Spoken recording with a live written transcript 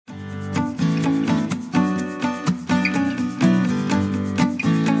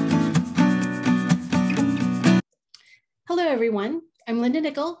everyone. I'm Linda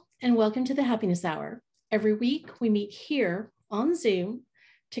Nickell, and welcome to the Happiness Hour. Every week, we meet here on Zoom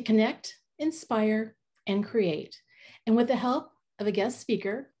to connect, inspire, and create. And with the help of a guest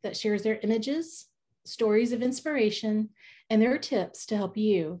speaker that shares their images, stories of inspiration, and their tips to help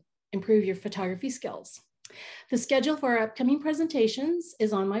you improve your photography skills. The schedule for our upcoming presentations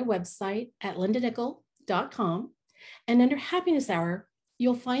is on my website at lindanickell.com. And under Happiness Hour,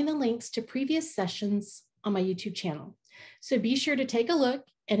 you'll find the links to previous sessions on my YouTube channel. So be sure to take a look.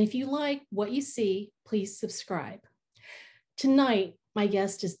 And if you like what you see, please subscribe. Tonight, my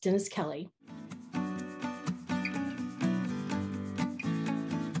guest is Kelley.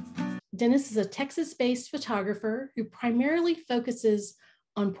 Dennis is a Texas-based photographer who primarily focuses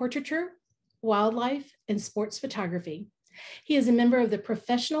on portraiture, wildlife, and sports photography. He is a member of the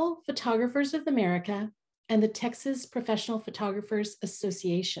Professional Photographers of America and the Texas Professional Photographers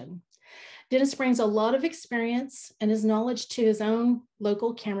Association. Dennis brings a lot of experience and his knowledge to his own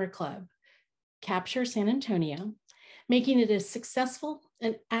local camera club, Capture San Antonio, making it a successful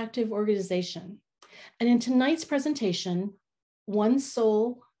and active organization. And in tonight's presentation, One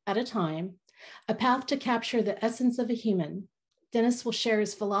Soul at a Time, a path to capture the essence of a human, Dennis will share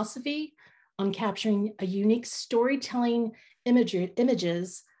his philosophy on capturing a unique storytelling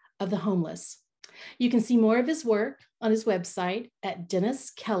images of the homeless. You can see more of his work on his website at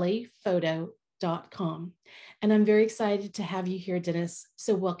DennisKelleyPhoto.com. And I'm very excited to have you here, Dennis.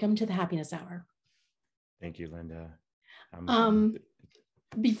 So welcome to the Happiness Hour. Thank you, Linda.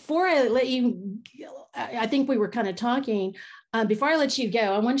 Before I let you, I think we were kind of talking, before I let you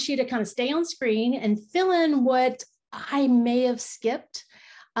go, I want you to kind of stay on screen and fill in what I may have skipped.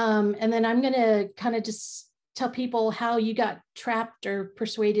 And then I'm going to kind of just tell people how you got trapped or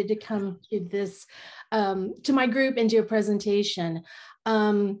persuaded to come to this, to my group and do a presentation.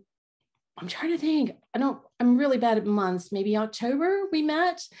 I'm trying to think, I'm really bad at months. Maybe October we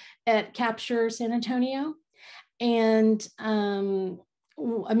met at Capture San Antonio. And a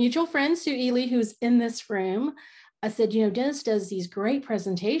mutual friend, Sue Ely, who's in this room, I said, Dennis does these great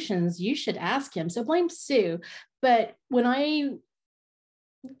presentations. You should ask him. So blame Sue. But when I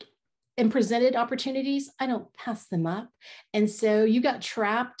am presented opportunities, I don't pass them up. And so you got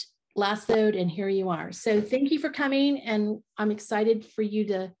trapped, lassoed, and here you are. So thank you for coming. And I'm excited for you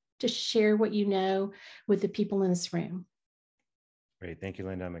to share what you know with the people in this room. Great. Thank you,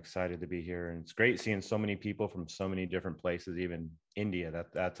 Linda. I'm excited to be here. And it's great seeing so many people from so many different places, even India.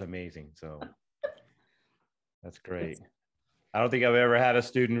 That's amazing. So that's great. I don't think I've ever had a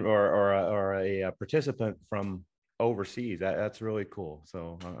student or a participant from overseas. That's really cool.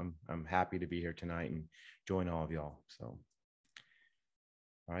 So I'm happy to be here tonight and join all of y'all. So,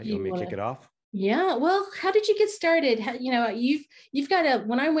 all right, you want me to kick it off? Yeah. Well, how did you get started? You've got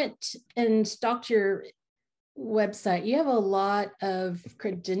when I went and stalked your website, you have a lot of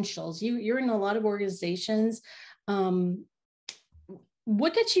credentials. You're in a lot of organizations.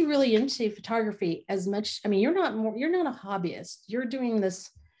 What got you really into photography as much? I mean, you're not a hobbyist. You're doing this.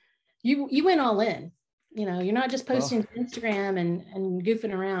 You went all in. You're not just posting to Instagram and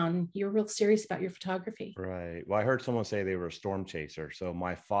goofing around. You're real serious about your photography. Right. Well, I heard someone say they were a storm chaser. So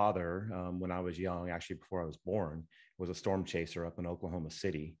my father, when I was young, actually before I was born, was a storm chaser up in Oklahoma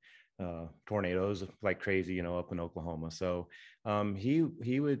City. Tornadoes like crazy, up in Oklahoma. So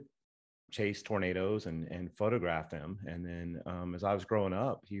he would chase tornadoes and photograph them. And then as I was growing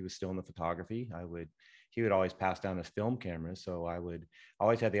up, he was still in the photography. He would always pass down his film cameras. So I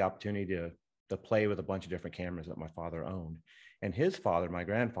always had the opportunity to play with a bunch of different cameras that my father owned. And his father, my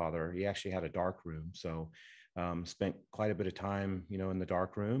grandfather, he actually had a dark room. So spent quite a bit of time, in the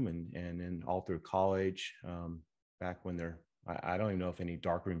dark room and then all through college, back when I don't even know if any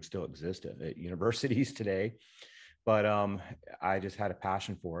dark rooms still exist at universities today, but I just had a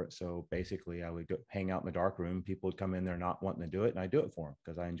passion for it. So basically I would go hang out in the dark room. People would come in there not wanting to do it, and I do it for them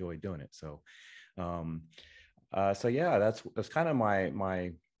because I enjoy doing it. So, yeah, that's kind of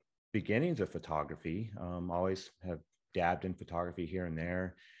my beginnings of photography. Always have dabbed in photography here and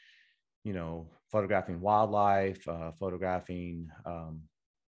there, photographing wildlife, photographing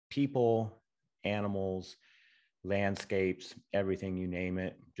people, animals, landscapes, everything, you name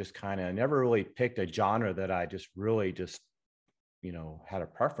it. Just kind of never really picked a genre that I just really had a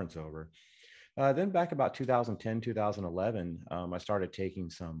preference over. Then back about 2010, 2011, I started taking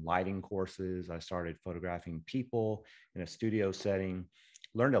some lighting courses. I started photographing people in a studio setting,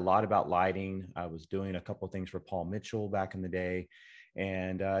 learned a lot about lighting. I was doing a couple of things for Paul Mitchell back in the day,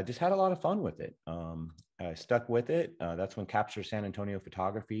 and just had a lot of fun with it. I stuck with it. That's when Capture San Antonio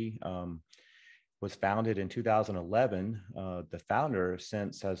Photography was founded in 2011. The founder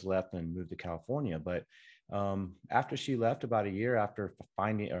since has left and moved to California, but After she left, about a year after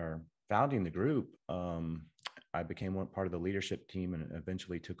founding the group, I became part of the leadership team and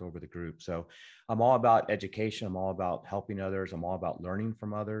eventually took over the group. So I'm all about education. I'm all about helping others. I'm all about learning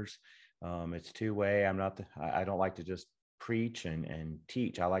from others. It's two-way. I don't like to just preach and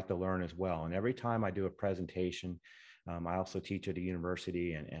teach. I like to learn as well. And every time I do a presentation, I also teach at a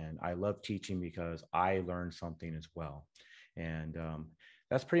university, and I love teaching because I learn something as well. And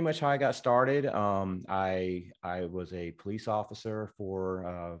that's pretty much how I got started. I was a police officer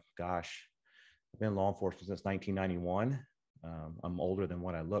for, I've been in law enforcement since 1991. I'm older than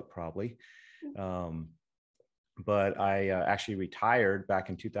what I look probably. But I actually retired back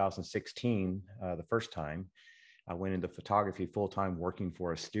in 2016, the first time. I went into photography full-time, working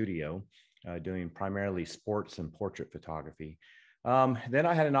for a studio, doing primarily sports and portrait photography. Then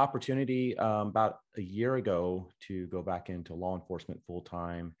I had an opportunity about a year ago to go back into law enforcement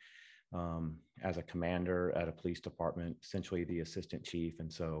full-time as a commander at a police department, essentially the assistant chief.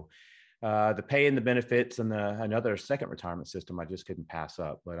 And so the pay and the benefits and another second retirement system I just couldn't pass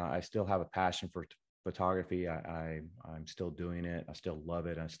up. But I still have a passion for photography. I'm still doing it. I still love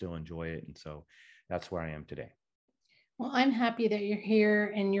it. I still enjoy it. And so that's where I am today. Well, I'm happy that you're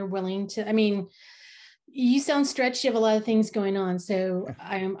here and you're willing to, I mean, you sound stretched. You have a lot of things going on. So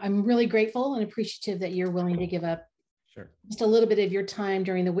I'm really grateful and appreciative that you're willing to give up just a little bit of your time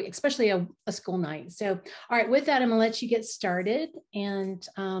during the week, especially a school night. So, all right, with that, I'm gonna let you get started. And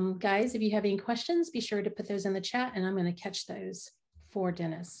guys, if you have any questions, be sure to put those in the chat and I'm gonna catch those for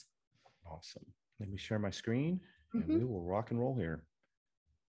Dennis. Awesome. Let me share my screen and we will rock and roll here.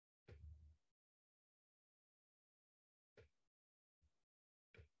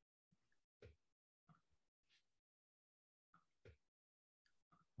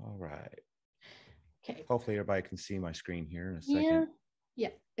 All right. Okay. Hopefully everybody can see my screen here in a second. Yeah.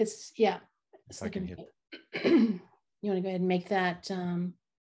 It's if I can hit. You want to go ahead and make that.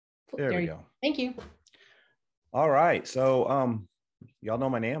 There we go. Thank you. All right. So y'all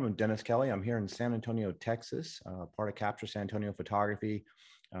know my name. I'm Dennis Kelley. I'm here in San Antonio, Texas, part of Capture San Antonio Photography.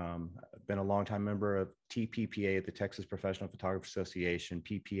 I've been a longtime member of TPPA, the Texas Professional Photographer Association,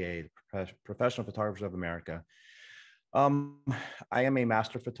 PPA, Professional Photographers of America. I am a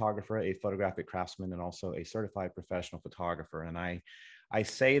master photographer, a photographic craftsman, and also a certified professional photographer. And I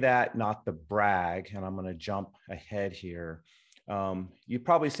say that not to brag, and I'm going to jump ahead here. You've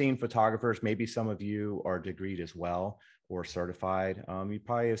probably seen photographers, maybe some of you are degreed as well or certified. You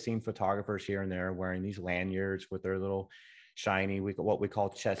probably have seen photographers here and there wearing these lanyards with their little shiny, what we call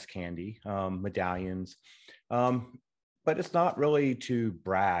chest candy, medallions. But it's not really to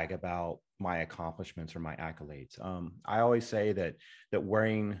brag about my accomplishments or my accolades. I always say that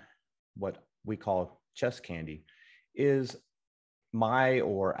wearing what we call chest candy is my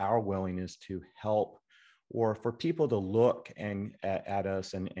or our willingness to help, or for people to look at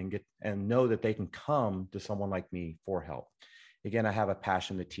us and know that they can come to someone like me for help. Again, I have a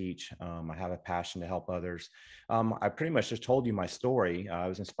passion to teach. I have a passion to help others. I pretty much just told you my story. I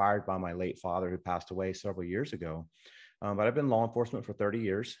was inspired by my late father who passed away several years ago. But I've been in law enforcement for 30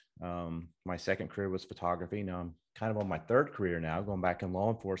 years. My second career was photography. Now I'm kind of on my third career now, going back in law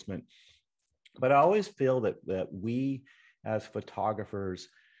enforcement. But I always feel that we as photographers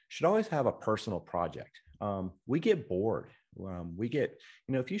should always have a personal project. We get bored. We get,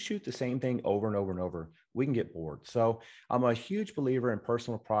 if you shoot the same thing over and over and over, we can get bored. So I'm a huge believer in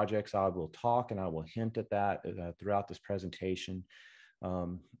personal projects. I will talk and I will hint at that throughout this presentation.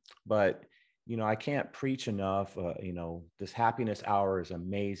 But I can't preach enough. This happiness hour is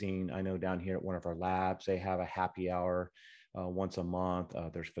amazing. I know down here at one of our labs, they have a happy hour once a month.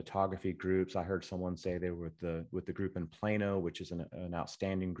 There's photography groups. I heard someone say they were with the group in Plano, which is an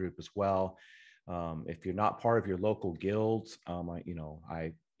outstanding group as well. If you're not part of your local guilds,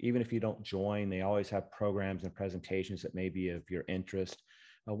 even if you don't join, they always have programs and presentations that may be of your interest.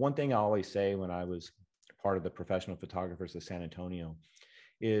 One thing I always say when I was part of the Professional Photographers of San Antonio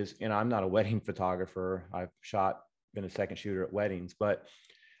is, I'm not a wedding photographer. I've been a second shooter at weddings, but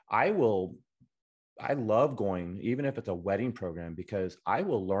I love going, even if it's a wedding program, because I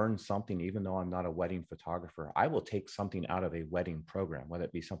will learn something, even though I'm not a wedding photographer. I will take something out of a wedding program, whether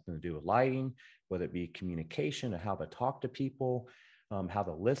it be something to do with lighting, whether it be communication, how to talk to people, how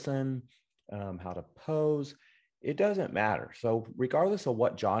to listen, how to pose. It doesn't matter. So regardless of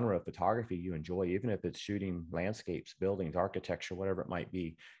what genre of photography you enjoy, even if it's shooting landscapes, buildings, architecture, whatever it might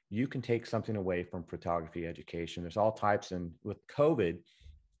be, you can take something away from photography education. There's all types. And with COVID,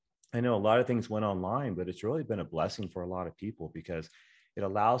 I know a lot of things went online, but it's really been a blessing for a lot of people because It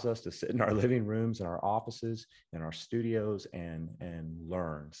allows us to sit in our living rooms, in our offices, in our studios, and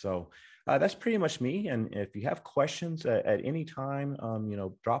learn. So that's pretty much me. And if you have questions at any time,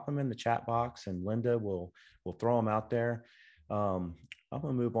 drop them in the chat box, and Linda will throw them out there. I'm going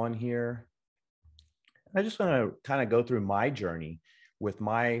to move on here. I just want to kind of go through my journey with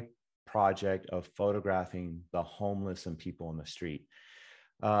my project of photographing the homeless and people on the street.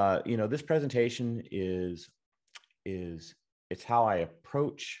 This presentation it's how I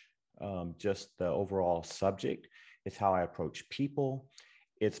approach just the overall subject. It's how I approach people.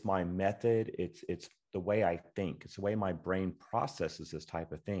 It's my method. It's the way I think. It's the way my brain processes this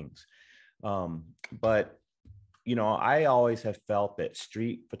type of things. But I always have felt that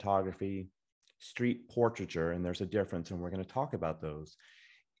street photography, street portraiture, and there's a difference, and we're going to talk about those,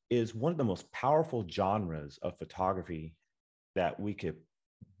 is one of the most powerful genres of photography that we could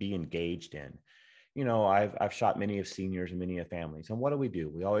be engaged in. I've shot many of seniors and many of families, and what do?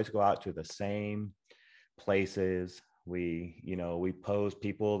 We always go out to the same places. We pose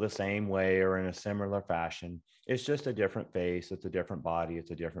people the same way or in a similar fashion. It's just a different face. It's a different body.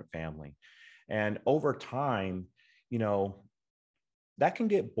 It's a different family. And over time, that can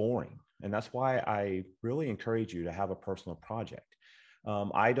get boring. And that's why I really encourage you to have a personal project.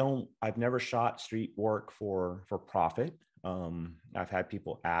 I've never shot street work for profit. I've had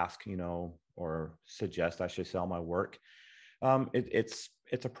people ask, or suggest I should sell my work. It's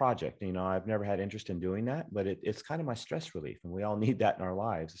a project. I've never had interest in doing that, but it's kind of my stress relief, and we all need that in our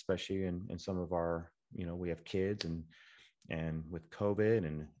lives, especially in some of our, we have kids and with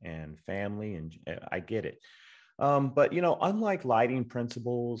COVID and family, and I get it. But unlike lighting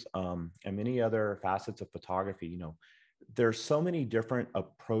principles and many other facets of photography, there's so many different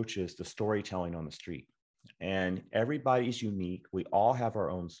approaches to storytelling on the street, and everybody's unique. We all have our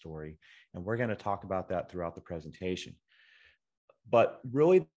own story, and we're going to talk about that throughout the presentation. But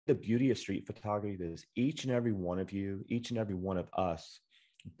really, the beauty of street photography is each and every one of you, each and every one of us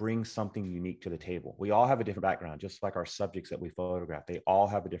brings something unique to the table. We all have a different background, just like our subjects that we photograph. They all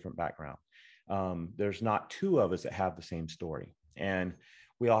have a different background. There's not two of us that have the same story, and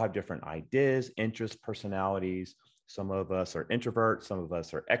we all have different ideas, interests, personalities. Some of us are introverts, some of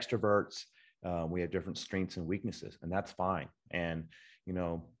us are extroverts. We have different strengths and weaknesses, and that's fine. And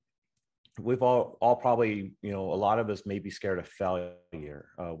we've all probably, a lot of us may be scared of failure.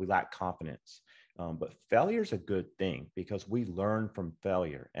 We lack confidence, but failure is a good thing because we learn from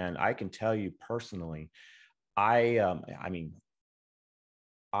failure. And I can tell you personally, I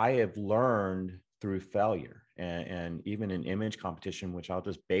have learned through failure, and even in image competition, which I'll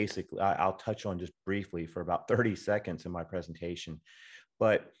touch on just briefly for about 30 seconds in my presentation.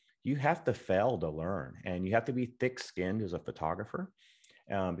 But you have to fail to learn, and you have to be thick-skinned as a photographer,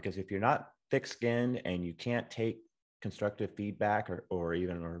 because if you're not thick-skinned and you can't take constructive feedback or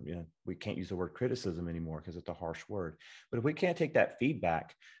we can't use the word criticism anymore because it's a harsh word. But if we can't take that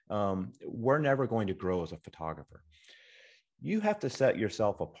feedback, we're never going to grow as a photographer. You have to set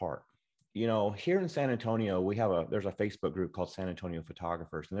yourself apart. Here in San Antonio, there's a Facebook group called San Antonio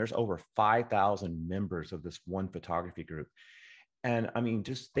Photographers, and there's over 5,000 members of this one photography group. And I mean,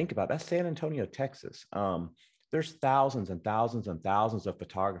 just think about it. That's San Antonio, Texas. There's thousands and thousands and thousands of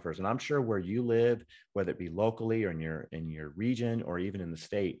photographers. And I'm sure where you live, whether it be locally or in your region or even in the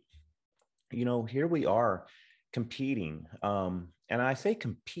state, here we are competing. And I say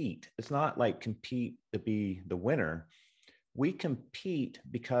compete, it's not like compete to be the winner. We compete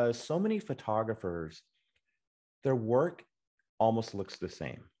because so many photographers, their work almost looks the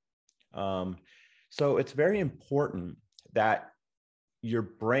same. So it's very important that your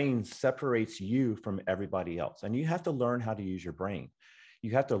brain separates you from everybody else, and you have to learn how to use your brain. You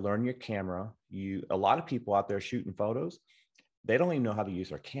have to learn your camera. A lot of people out there shooting photos, they don't even know how to use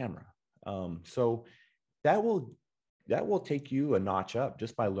their camera. So that will take you a notch up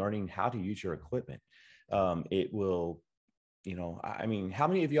just by learning how to use your equipment. It will, how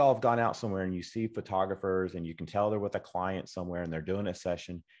many of y'all have gone out somewhere and you see photographers and you can tell they're with a client somewhere and they're doing a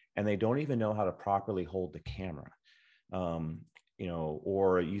session and they don't even know how to properly hold the camera?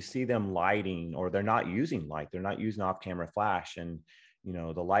 Or you see them lighting, or they're not using light, they're not using off-camera flash, and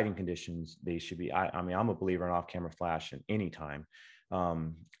the lighting conditions, they should be, I'm a believer in off-camera flash at any time.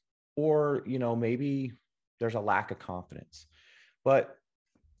 Or maybe there's a lack of confidence, but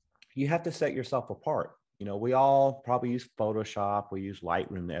you have to set yourself apart. We all probably use Photoshop, we use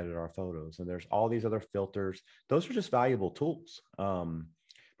Lightroom to edit our photos, and there's all these other filters. Those are just valuable tools,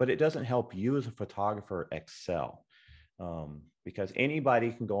 but it doesn't help you as a photographer excel. Because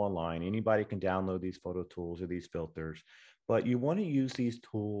anybody can go online, anybody can download these photo tools or these filters, but you want to use these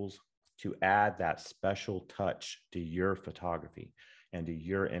tools to add that special touch to your photography. and to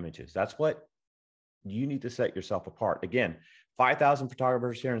your images. That's what you need to set yourself apart. Again, 5,000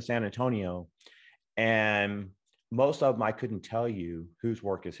 photographers here in San Antonio, and most of them, I couldn't tell you whose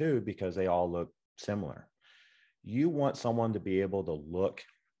work is who because they all look similar. You want someone to be able to look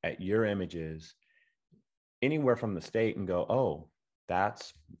at your images anywhere from the state and go, oh,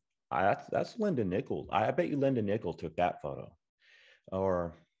 that's Linda Nickell. I bet you Linda Nickell took that photo.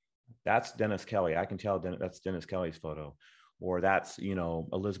 Or that's Dennis Kelley. I can tell that's Dennis Kelley's photo. Or that's,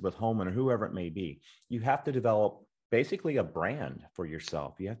 Elizabeth Holman or whoever it may be. You have to develop basically a brand for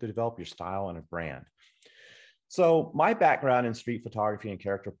yourself. You have to develop your style and a brand. So my background in street photography and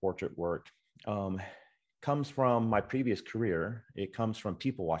character portrait work comes from my previous career. It comes from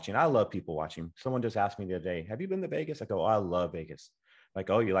people watching. I love people watching. Someone just asked me the other day, have you been to Vegas? I go, oh, I love Vegas. Like,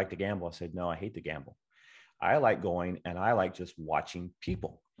 oh, you like to gamble? I said, no, I hate to gamble. I like going and I like just watching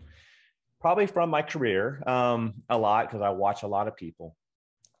people. Probably from my career a lot because I watch a lot of people.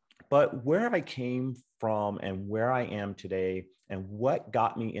 But where I came from and where I am today and what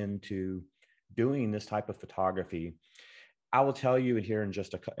got me into doing this type of photography, I will tell you here in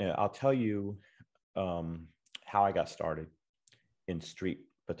I'll tell you how I got started in street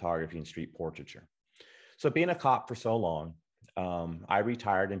photography and street portraiture. So being a cop for so long, I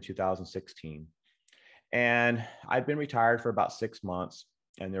retired in 2016. And I'd been retired for about 6 months.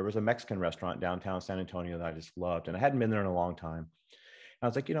 And there was a Mexican restaurant downtown San Antonio that I just loved. And I hadn't been there in a long time. And I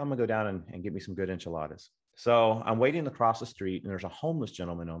was like, I'm going to go down and get me some good enchiladas. So I'm waiting across the street and there's a homeless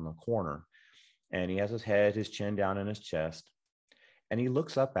gentleman on the corner. And he has his chin down in his chest. And he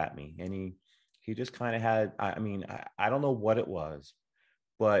looks up at me and he just kind of had, I don't know what it was,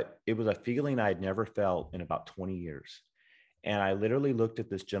 but it was a feeling I'd never felt in about 20 years. And I literally looked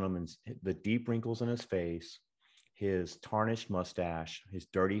at this gentleman's, the deep wrinkles in his face, his tarnished mustache, his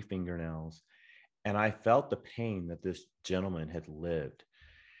dirty fingernails. And I felt the pain that this gentleman had lived.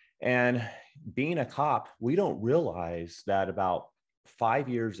 And being a cop, we don't realize that about 5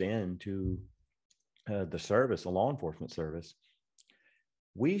 years into the service, the law enforcement service,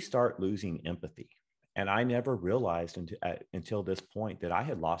 we start losing empathy. And I never realized until this point that I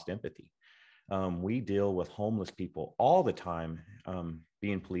had lost empathy. We deal with homeless people all the time,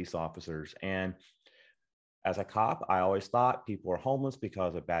 being police officers. And as a cop, I always thought people are homeless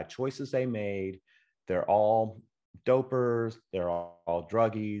because of bad choices they made. They're all dopers. They're all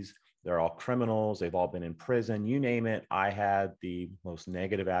druggies. They're all criminals. They've all been in prison. You name it. I had the most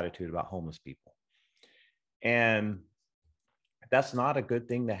negative attitude about homeless people. And that's not a good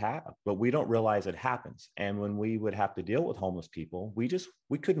thing to have, but we don't realize it happens. And when we would have to deal with homeless people, we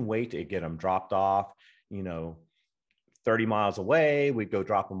couldn't wait to get them dropped off, 30 miles away. We'd go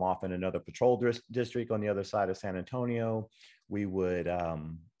drop them off in another patrol district on the other side of San Antonio. We would,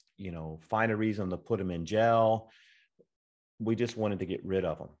 find a reason to put them in jail. We just wanted to get rid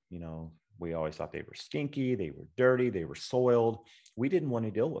of them. We always thought they were stinky, they were dirty, they were soiled. We didn't want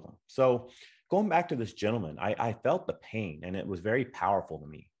to deal with them. So going back to this gentleman, I felt the pain and it was very powerful to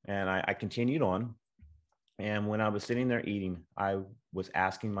me. And I continued on. And when I was sitting there eating, I was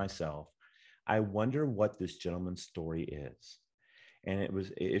asking myself, I wonder what this gentleman's story is. And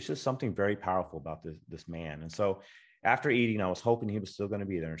it's just something very powerful about this man. And so after eating, I was hoping he was still going to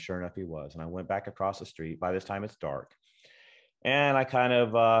be there. And sure enough, he was. And I went back across the street. By this time, it's dark. And I kind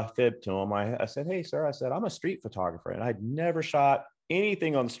of fibbed to him. I said, hey, sir, I'm a street photographer. And I'd never shot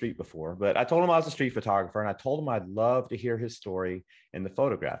anything on the street before, but I told him I was a street photographer and I told him I'd love to hear his story and to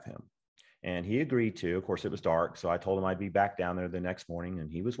photograph him. And he agreed to. Of course, it was dark. So I told him I'd be back down there the next morning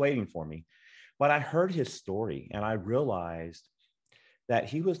and he was waiting for me. But I heard his story and I realized that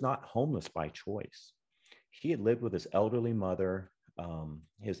he was not homeless by choice. He had lived with his elderly mother.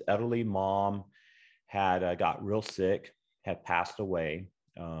 His elderly mom had got real sick, had passed away.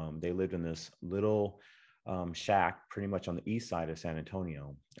 They lived in this little shack pretty much on the east side of San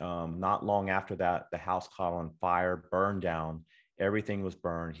Antonio. Not long after that, the house caught on fire, burned down. Everything was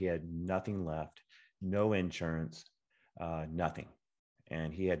burned. He had nothing left, no insurance, nothing.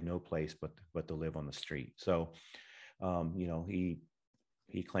 And he had no place but to live on the street. So,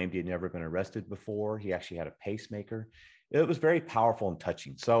 he claimed he had never been arrested before. He actually had a pacemaker. It was very powerful and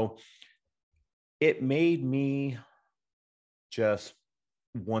touching. So it made me just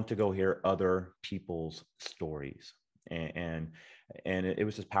want to go hear other people's stories. And it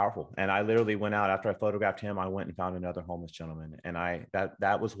was just powerful. And I literally went out after I photographed him. I went and found another homeless gentleman. And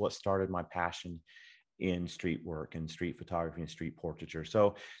that was what started my passion in street work and street photography and street portraiture.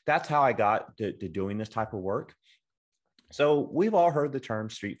 So that's how I got to doing this type of work. So we've all heard the term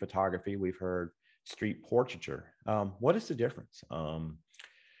street photography. We've heard street portraiture. What is the difference?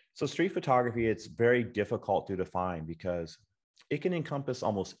 So street photography, it's very difficult to define because it can encompass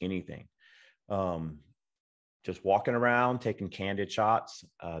almost anything. Just walking around, taking candid shots,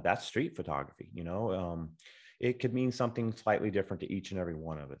 that's street photography. It could mean something slightly different to each and every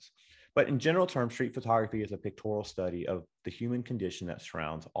one of us. But in general terms, street photography is a pictorial study of the human condition that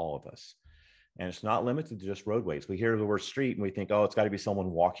surrounds all of us. And it's not limited to just roadways. We hear the word street and we think, oh, it's got to be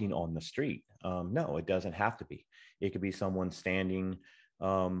someone walking on the street. No, it doesn't have to be. It could be someone standing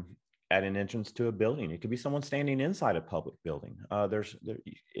at an entrance to a building. It could be someone standing inside a public building.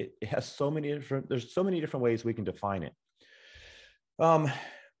 It has so many different ways we can define it.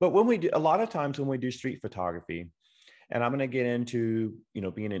 But when we do, a lot of times when we do street photography, and I'm going to get into,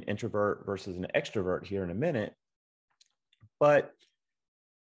 being an introvert versus an extrovert here in a minute, but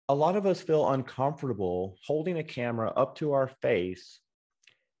a lot of us feel uncomfortable holding a camera up to our face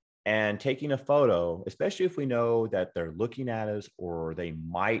and taking a photo, especially if we know that they're looking at us or they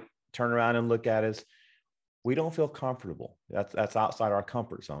might turn around and look at us. We don't feel comfortable. That's outside our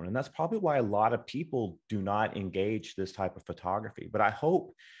comfort zone. And that's probably why a lot of people do not engage this type of photography. But I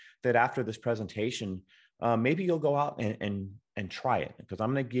hope that after this presentation, maybe you'll go out and try it, because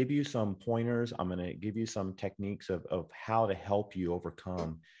I'm going to give you some pointers. I'm going to give you some techniques of how to help you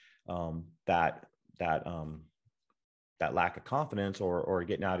overcome that lack of confidence or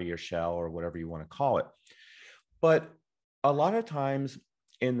getting out of your shell or whatever you want to call it. But a lot of times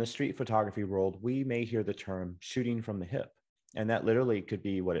in the street photography world, we may hear the term shooting from the hip. And that literally could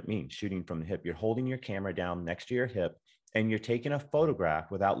be what it means, shooting from the hip. You're holding your camera down next to your hip and you're taking a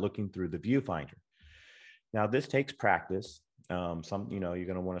photograph without looking through the viewfinder. Now, this takes practice. You're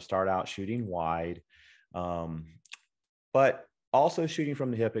going to want to start out shooting wide, but also shooting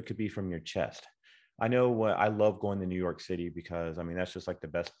from the hip. It could be from your chest. I know I love going to New York City because, that's just like the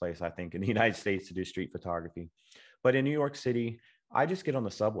best place, I think, in the United States to do street photography. But in New York City, I just get on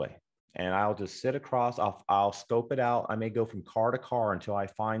the subway and I'll just sit across. I'll scope it out. I may go from car to car until I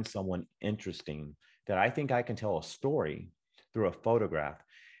find someone interesting that I think I can tell a story through a photograph.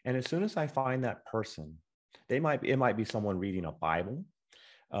 And as soon as I find that person, it might be someone reading a Bible.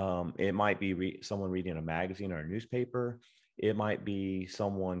 It might be someone reading a magazine or a newspaper. It might be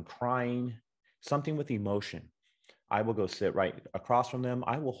someone crying, something with emotion. I will go sit right across from them.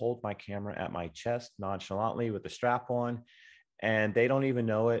 I will hold my camera at my chest nonchalantly with the strap on, and they don't even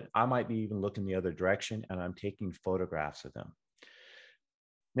know it. I might be even looking the other direction, and I'm taking photographs of them.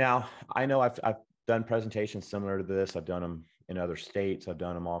 Now, I know I've done presentations similar to this. I've done them in other states. I've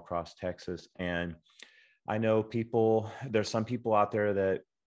done them all across Texas. And I know there's some people out there that,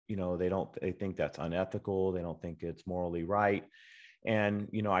 they think that's unethical. They don't think it's morally right. And,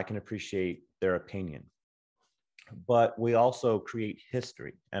 I can appreciate their opinion. But we also create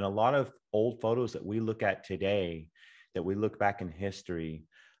history. And a lot of old photos that we look at today, that we look back in history,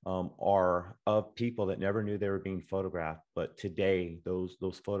 are of people that never knew they were being photographed. But today, those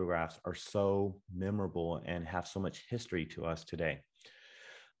photographs are so memorable and have so much history to us today.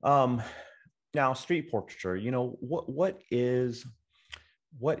 Now, street portraiture, what is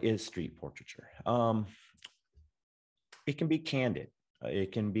street portraiture? It can be candid.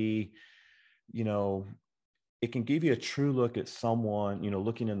 It can be, it can give you a true look at someone,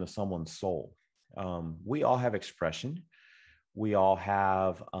 looking into someone's soul. We all have expression. We all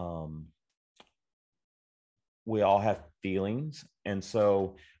have feelings. And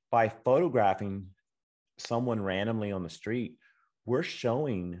so by photographing someone randomly on the street, we're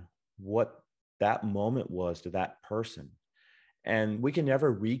showing what that moment was to that person. And we can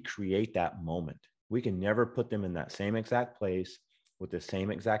never recreate that moment. We can never put them in that same exact place with the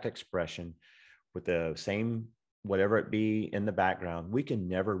same exact expression, with the same, whatever it be in the background. We can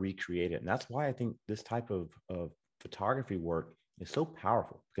never recreate it. And that's why I think this type of photography work is so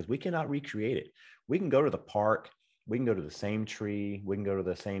powerful, because we cannot recreate it. We can go to the park, we can go to the same tree, we can go to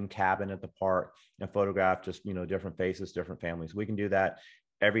the same cabin at the park and photograph just, different faces, different families. We can do that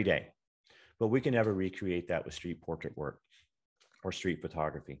every day, but we can never recreate that with street portrait work or street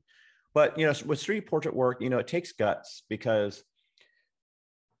photography. But, with street portrait work, it takes guts, because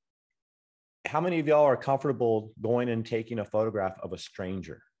how many of y'all are comfortable going and taking a photograph of a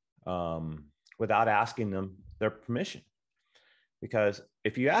stranger without asking them their permission? Because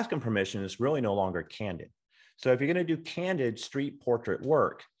if you ask them permission, it's really no longer candid. So if you're going to do candid street portrait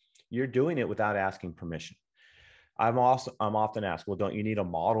work, you're doing it without asking permission. I'm often asked, well, don't you need a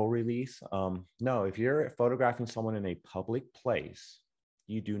model release? No, if you're photographing someone in a public place,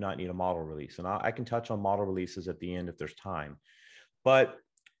 you do not need a model release. And I can touch on model releases at the end if there's time. But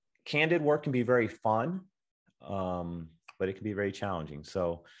candid work can be very fun, but it can be very challenging.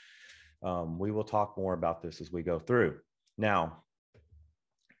 So we will talk more about this as we go through. Now,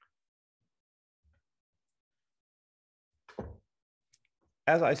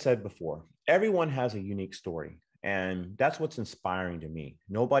 as I said before, everyone has a unique story. And that's what's inspiring to me.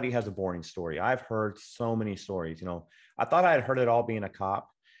 Nobody has a boring story. I've heard so many stories. I thought I had heard it all being a cop.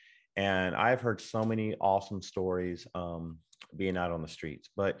 And I've heard so many awesome stories being out on the streets.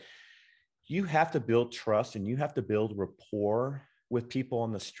 But you have to build trust and you have to build rapport with people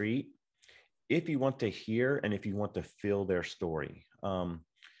on the street if you want to hear and if you want to feel their story.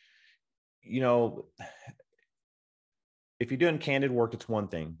 If you're doing candid work, it's one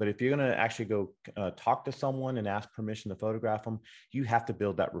thing, but if you're going to actually go talk to someone and ask permission to photograph them, you have to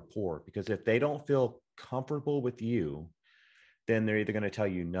build that rapport, because if they don't feel comfortable with you, then they're either going to tell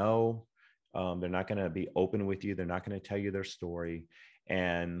you no, they're not going to be open with you, they're not going to tell you their story,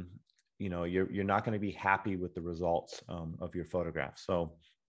 and you're not going to be happy with the results of your photograph. So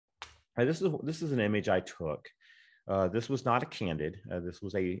this is an image I took. This was not a candid. This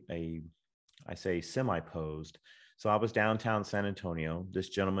was I say semi-posed. So I was downtown San Antonio. This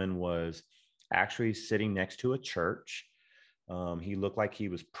gentleman was actually sitting next to a church. He looked like he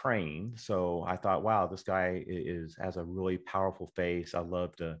was praying. So I thought, wow, this guy has a really powerful face. I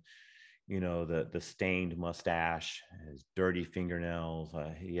love the stained mustache, his dirty fingernails.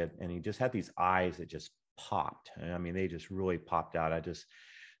 He just had these eyes that just popped. I mean, they just really popped out.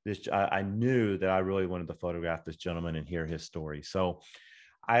 I knew that I really wanted to photograph this gentleman and hear his story. So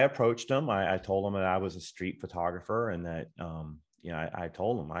I approached him. I told him that I was a street photographer and that, I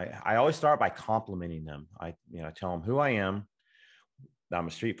told him, I always start by complimenting them. I tell them who I am. I'm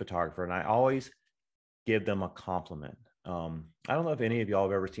a street photographer, and I always give them a compliment. I don't know if any of y'all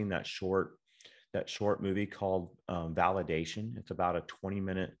have ever seen that short movie called Validation. It's about a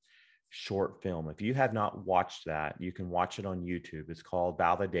 20-minute short film. If you have not watched that, you can watch it on YouTube. It's called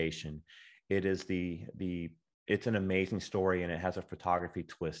Validation. It is it's an amazing story, and it has a photography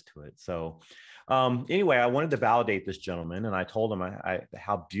twist to it. So anyway, I wanted to validate this gentleman, and I told him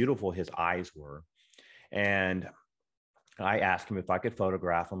how beautiful his eyes were. And I asked him if I could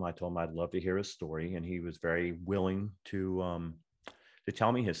photograph him. I told him I'd love to hear his story, and he was very willing to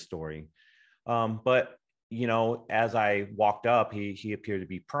tell me his story. But as I walked up, he appeared to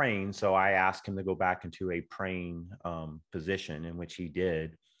be praying. So I asked him to go back into a praying position, in which he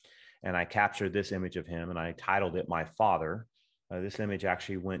did. And I captured this image of him, and I titled it "My Father." This image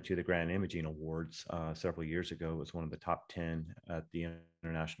actually went to the Grand Imaging Awards several years ago. It was one of the top 10 at the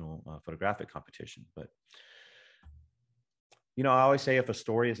International Photographic Competition. But I always say, if a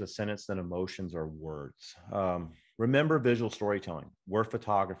story is a sentence, then emotions are words. Remember visual storytelling. We're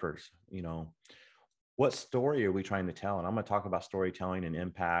photographers. What story are we trying to tell? And I'm going to talk about storytelling and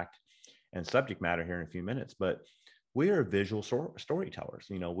impact and subject matter here in a few minutes. But we are visual storytellers.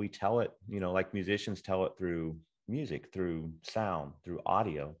 We tell it, like musicians tell it through music, through sound, through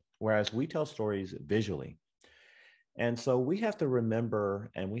audio, whereas we tell stories visually. And so we have to remember,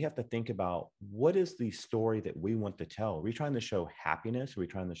 and we have to think about, what is the story that we want to tell? Are we trying to show happiness? Are we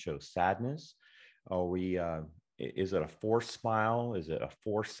trying to show sadness? Is it a forced smile? Is it a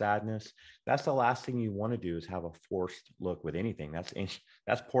forced sadness? That's the last thing you want to do, is have a forced look with anything.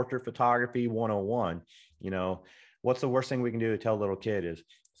 That's portrait photography 101. What's the worst thing we can do to tell a little kid is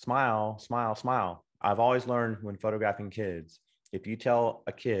smile, smile, smile. I've always learned when photographing kids, if you tell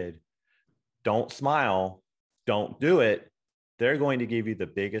a kid, don't smile, don't do it, they're going to give you the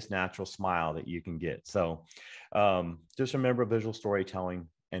biggest natural smile that you can get. So just remember visual storytelling,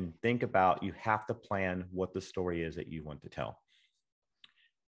 and think about, you have to plan what the story is that you want to tell.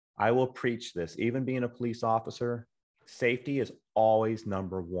 I will preach this, even being a police officer, safety is always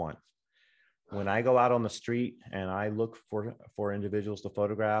number one. When I go out on the street and I look for individuals to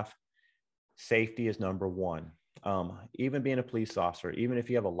photograph, safety is number one. Even being a police officer, even if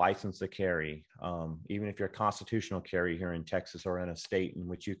you have a license to carry, even if you're a constitutional carry here in Texas or in a state in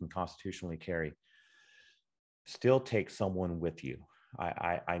which you can constitutionally carry, still take someone with you.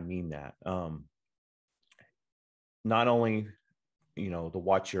 I mean that. Not only, to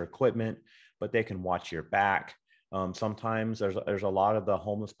watch your equipment, but they can watch your back. Sometimes there's a lot of the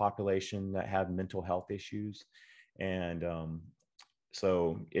homeless population that have mental health issues. And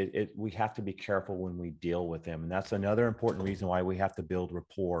so we have to be careful when we deal with them. And that's another important reason why we have to build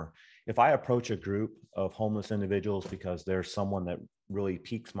rapport. If I approach a group of homeless individuals because there's someone that really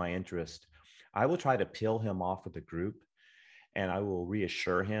piques my interest, I will try to peel him off of the group, and I will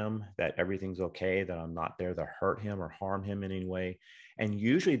reassure him that everything's okay, that I'm not there to hurt him or harm him in any way. And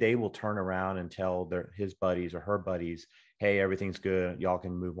usually they will turn around and tell his buddies or her buddies, hey, everything's good, y'all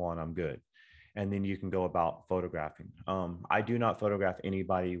can move on, I'm good. And then you can go about photographing. I do not photograph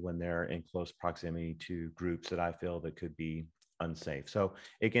anybody when they're in close proximity to groups that I feel that could be unsafe. So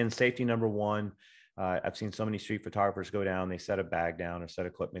again, safety number one. I've seen so many street photographers go down, they set a bag down or set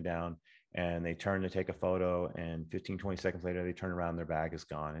equipment down, and they turn to take a photo, and 15, 20 seconds later, they turn around, their bag is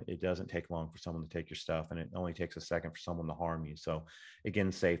gone. It doesn't take long for someone to take your stuff, and it only takes a second for someone to harm you. So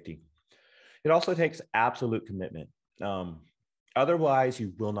again, safety. It also takes absolute commitment. Otherwise,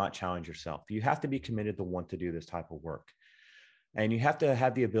 you will not challenge yourself. You have to be committed to want to do this type of work. And you have to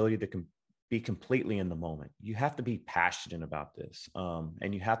have the ability to be completely in the moment. You have to be passionate about this.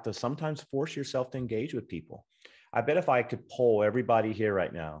 And you have to sometimes force yourself to engage with people. I bet if I could poll everybody here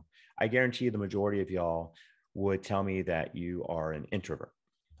right now, I guarantee you the majority of y'all would tell me that you are an introvert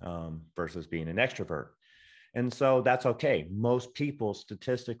versus being an extrovert. And so that's okay. Most people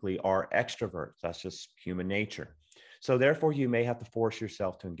statistically are extroverts. That's just human nature. So therefore, you may have to force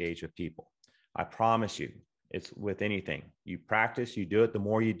yourself to engage with people. I promise you, it's with anything. You practice, you do it. The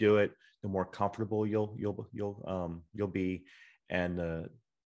more you do it, the more comfortable you'll be, and the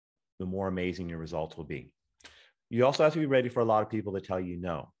more amazing your results will be. You also have to be ready for a lot of people to tell you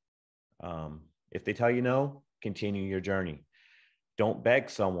no. If they tell you no, continue your journey. Don't beg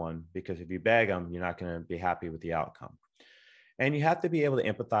someone, because if you beg them, you're not going to be happy with the outcome. And you have to be able to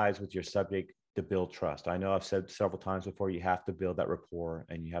empathize with your subject to build trust. I know I've said several times before, you have to build that rapport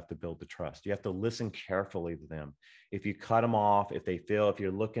and you have to build the trust. You have to listen carefully to them. If you cut them off, if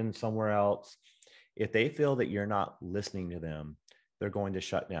you're looking somewhere else, if they feel that you're not listening to them, they're going to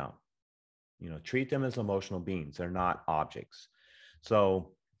shut down. Treat them as emotional beings. They're not objects.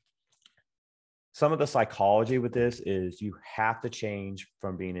 So some of the psychology with this is you have to change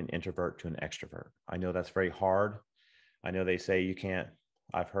from being an introvert to an extrovert. I know that's very hard. I know they say you can't.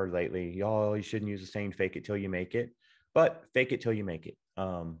 I've heard lately, you shouldn't use the saying, fake it till you make it, but fake it till you make it.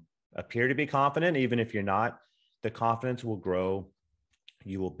 Appear to be confident, even if you're not. The confidence will grow.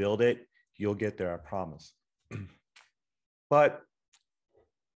 You will build it. You'll get there, I promise. But,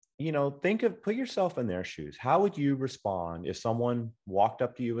 put yourself in their shoes. How would you respond if someone walked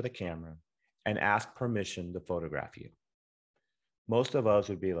up to you with a camera and asked permission to photograph you? Most of us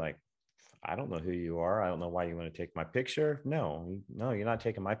would be like, I don't know who you are. I don't know why you want to take my picture. No, you're not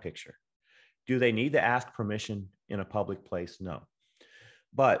taking my picture. Do they need to ask permission in a public place? No.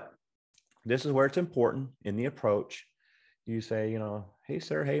 But this is where it's important in the approach. You say, hey,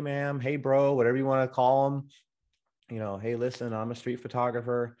 sir, hey, ma'am, hey, bro, whatever you want to call them. Hey, listen, I'm a street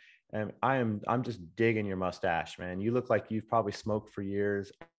photographer and I'm just digging your mustache, man. You look like you've probably smoked for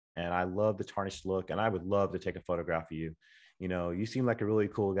years, and I love the tarnished look, and I would love to take a photograph of you. You seem like a really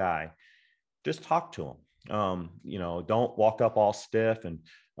cool guy. Just talk to them. Don't walk up all stiff and,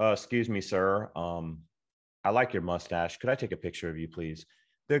 excuse me, sir. I like your mustache. Could I take a picture of you, please?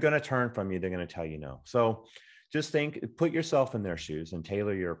 They're going to turn from you. They're going to tell you no. So just put yourself in their shoes and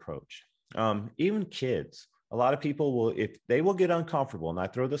tailor your approach. Even kids, a lot of people will get uncomfortable. And I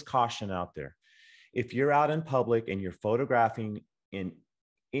throw this caution out there. If you're out in public and you're photographing in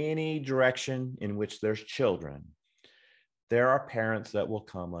any direction in which there's children, there are parents that will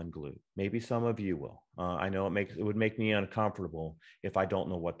come unglued. Maybe some of you will. I know it would make me uncomfortable if I don't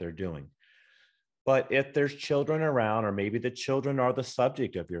know what they're doing. But if there's children around, or maybe the children are the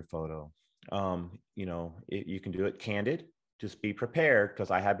subject of your photo, you can do it candid. Just be prepared,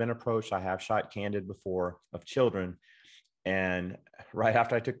 because I have been approached. I have shot candid before of children. And right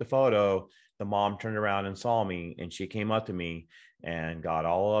after I took the photo, the mom turned around and saw me, and she came up to me and got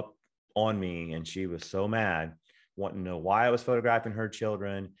all up on me. And she was so mad, wanting to know why I was photographing her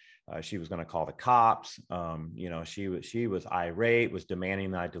children. She was going to call the cops. She was irate, was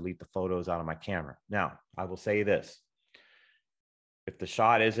demanding that I delete the photos out of my camera. Now, I will say this. If the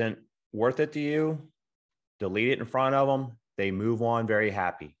shot isn't worth it to you, delete it in front of them. They move on very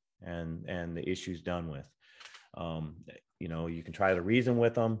happy, and the issue's done with. You can try to reason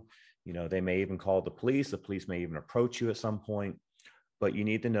with them. They may even call the police. The police may even approach you at some point, but you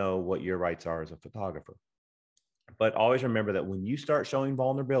need to know what your rights are as a photographer. But always remember that when you start showing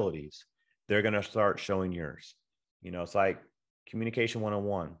vulnerabilities, they're going to start showing yours. It's like communication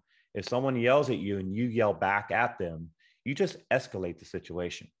 101. If someone yells at you and you yell back at them, you just escalate the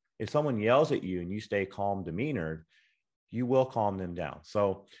situation. If someone yells at you and you stay calm demeanored, you will calm them down.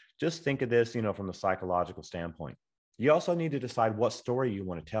 So just think of this, from the psychological standpoint. You also need to decide what story you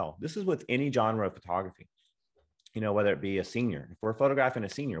want to tell. This is with any genre of photography. Whether it be a senior. If we're photographing a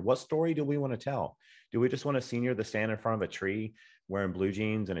senior, what story do we want to tell? Do we just want a senior to stand in front of a tree wearing blue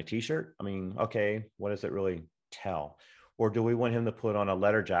jeans and a t-shirt? Okay, what does it really tell? Or do we want him to put on a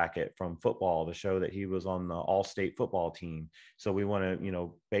letter jacket from football to show that he was on the all-state football team? So we want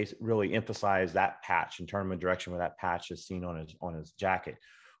to, really emphasize that patch and turn him in a direction where that patch is seen on his jacket.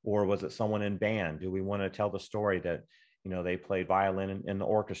 Or was it someone in band? Do we want to tell the story that They played violin in the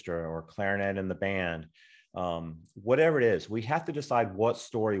orchestra or clarinet in the band. Whatever it is, we have to decide what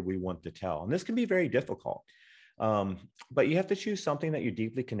story we want to tell. And this can be very difficult. But you have to choose something that you're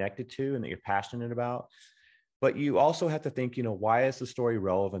deeply connected to and that you're passionate about. But you also have to think, why is the story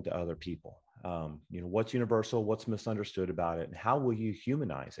relevant to other people? What's universal, what's misunderstood about it, and how will you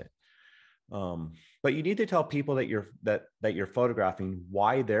humanize it? But you need to tell people that you're photographing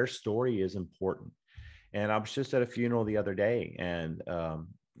why their story is important. And I was just at a funeral the other day, and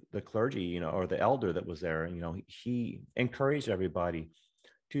the clergy, or the elder that was there, he encouraged everybody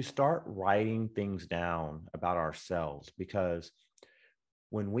to start writing things down about ourselves, because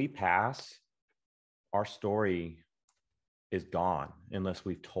when we pass, our story is gone unless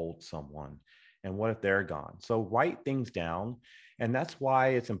we've told someone. And what if they're gone? So write things down. And that's why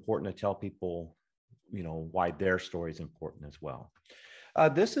it's important to tell people, why their story is important as well.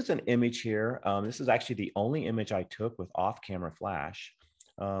 This is an image here. This is actually the only image I took with off-camera flash.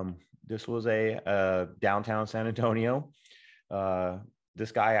 This was a downtown San Antonio.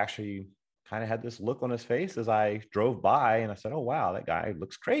 This guy actually kind of had this look on his face as I drove by, and I said, oh, wow, that guy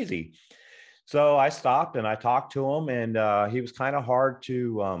looks crazy. So I stopped and I talked to him, and he was kind of hard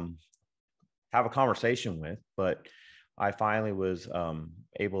to have a conversation with, but I finally was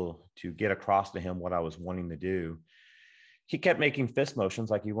able to get across to him what I was wanting to do. He kept making fist motions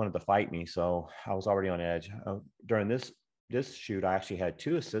like he wanted to fight me, so I was already on edge. During this shoot, I actually had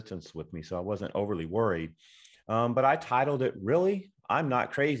 2 assistants with me, so I wasn't overly worried. But I titled it, "Really, I'm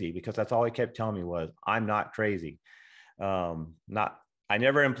Not Crazy," because that's all he kept telling me was, "I'm not crazy." I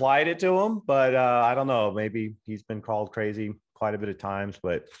never implied it to him, but I don't know. Maybe he's been called crazy quite a bit of times.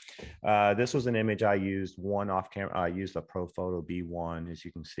 But this was an image I used, one off camera. I used a Pro Photo B1, as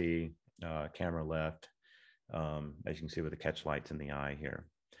you can see, camera left, as you can see with the catch lights in the eye here.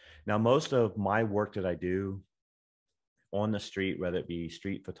 Now, most of my work that I do on the street, whether it be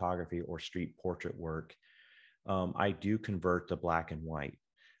street photography or street portrait work, I do convert to black and white.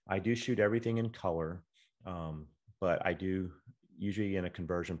 I do shoot everything in color, but I do usually in a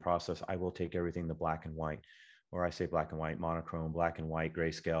conversion process, I will take everything to black and white, or I say black and white, monochrome, black and white,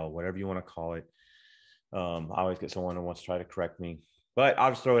 grayscale, whatever you want to call it. I always get someone who wants to try to correct me, but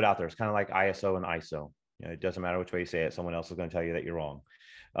I'll just throw it out there. It's kind of like ISO and ISO. It doesn't matter which way you say it. Someone else is going to tell you that you're wrong.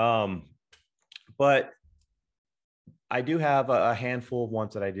 But I do have a handful of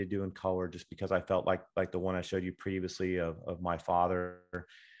ones that I did do in color, just because I felt like the one I showed you previously of my father.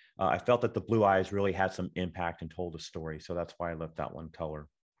 I felt that the blue eyes really had some impact and told a story. So that's why I left that one color.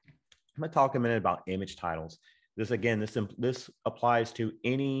 I'm going to talk a minute about image titles. This applies to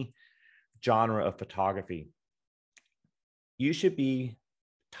any genre of photography. You should be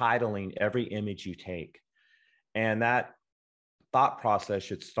titling every image you take. And that thought process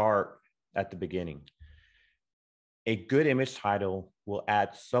should start at the beginning. A good image title will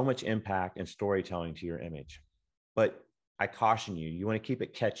add so much impact and storytelling to your image. But I caution you, you want to keep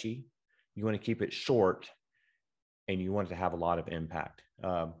it catchy, you want to keep it short, and you want it to have a lot of impact.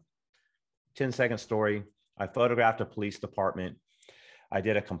 10-second story. I photographed a police department. I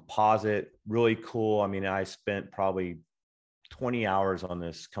did a composite, really cool. I mean, I spent probably 20 hours on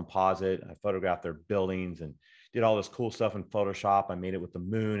this composite. I photographed their buildings and did all this cool stuff in Photoshop. I made it with the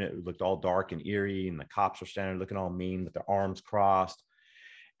moon. It looked all dark and eerie, and the cops were standing looking all mean with their arms crossed.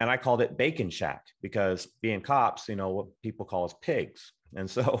 And I called it Bacon Shack, because being cops, what people call us pigs. And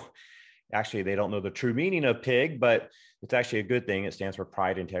so actually they don't know the true meaning of pig, but it's actually a good thing. It stands for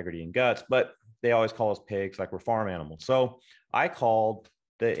pride, integrity, and guts, but they always call us pigs like we're farm animals. So I called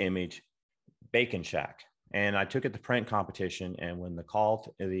the image Bacon Shack, and I took it to print competition. And when the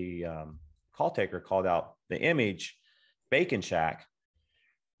call taker called out the image Bacon Shack,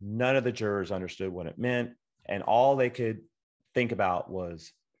 none of the jurors understood what it meant. And all they could think about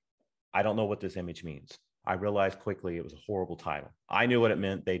was, I don't know what this image means. I realized quickly it was a horrible title. I knew what it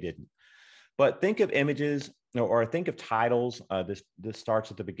meant. They didn't. But think of images, or think of titles. This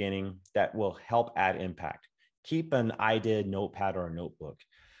starts at the beginning, that will help add impact. Keep an I did notepad or a notebook.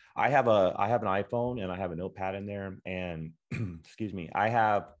 I have an iPhone and I have a notepad in there, and excuse me, I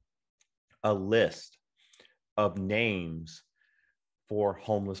have a list of names for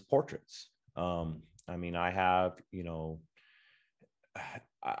homeless portraits. I mean, I have,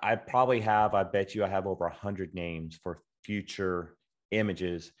 I bet you I have over 100 names for future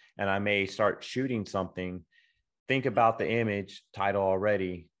images, and I may start shooting something, think about the image title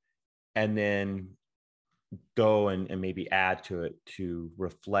already, and then go and maybe add to it to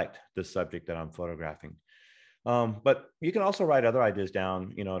reflect the subject that I'm photographing. But you can also write other ideas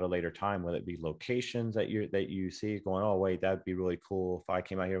down, at a later time, whether it be locations that you see going, oh, wait, that'd be really cool if I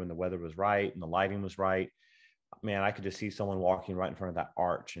came out here when the weather was right and the lighting was right. man, I could just see someone walking right in front of that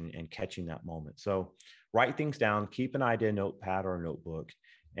arch and catching that moment. So write things down, keep an idea notepad or a notebook,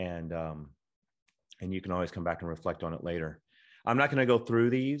 and you can always come back and reflect on it later. I'm not going to go through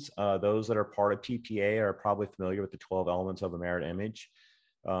these. Those that are part of PPA are probably familiar with the 12 elements of a mirrored image.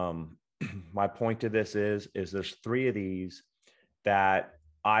 My point to this is there's 3 of these that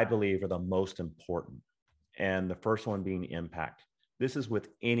I believe are the most important. And the first one being impact. This is with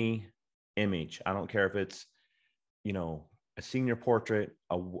any image. I don't care if it's, you know, a senior portrait,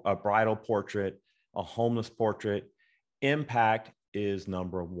 a bridal portrait, a homeless portrait. Impact is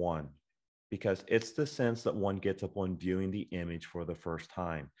number 1, because it's the sense that one gets upon viewing the image for the first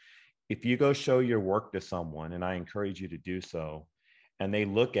time. If you go show your work to someone, and I encourage you to do so, and they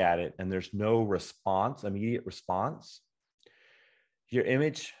look at it and there's no response, immediate response, your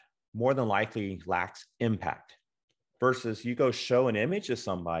image more than likely lacks impact. Versus you go show an image to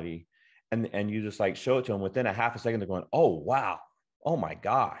somebody and you just like show it to them, within a half a second, they're going, oh, wow. Oh my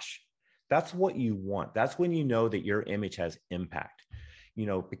gosh. That's what you want. That's when you know that your image has impact, you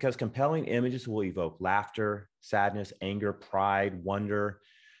know, because compelling images will evoke laughter, sadness, anger, pride, wonder,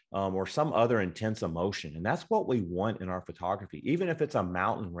 or some other intense emotion. And that's what we want in our photography, even if it's a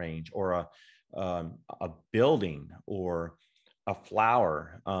mountain range or a building or a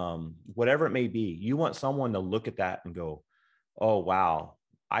flower, whatever it may be. You want someone to look at that and go, oh, wow,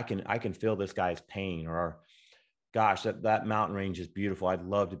 I can feel this guy's pain, or gosh, that mountain range is beautiful. I'd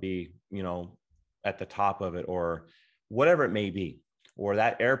love to be, you know, at the top of it, or whatever it may be. Or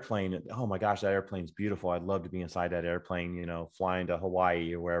that airplane, oh my gosh, that airplane's beautiful. I'd love to be inside that airplane, you know, flying to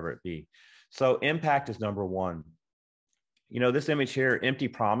Hawaii or wherever it be. So impact is number 1. You know, this image here, Empty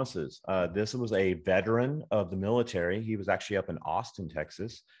Promises. This was a veteran of the military. He was actually up in Austin,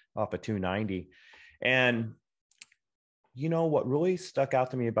 Texas, off of 290. And, you know, what really stuck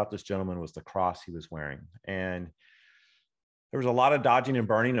out to me about this gentleman was the cross he was wearing. And there was a lot of dodging and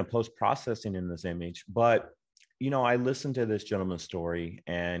burning and post-processing in this image. But, you know, I listened to this gentleman's story,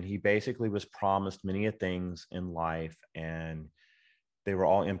 and he basically was promised many things in life, and they were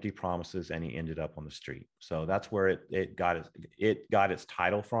all empty promises, and he ended up on the street. So that's where it got its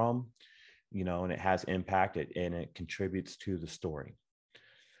title from, you know, and it has impact, and it contributes to the story.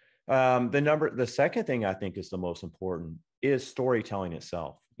 The second thing I think is the most important is storytelling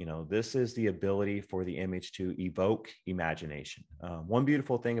itself. You know, this is the ability for the image to evoke imagination. One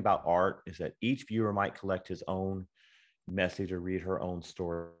beautiful thing about art is that each viewer might collect his own message or read her own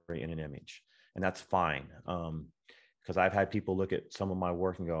story in an image, and that's fine. Because I've had people look at some of my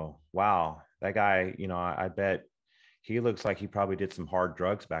work and go, wow, that guy, you know, I bet he looks like he probably did some hard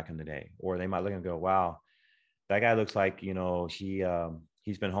drugs back in the day. Or they might look and go, wow, that guy looks like, you know,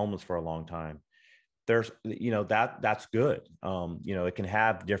 he's been homeless for a long time. There's, you know, that's good. You know, it can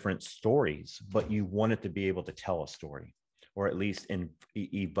have different stories, but you want it to be able to tell a story, or at least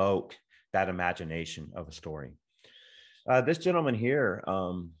evoke that imagination of a story. This gentleman here,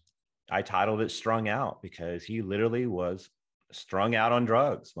 I titled it Strung Out, because he literally was strung out on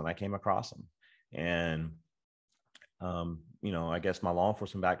drugs when I came across him. And, you know, I guess my law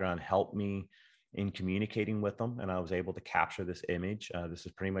enforcement background helped me in communicating with them, and I was able to capture this image. This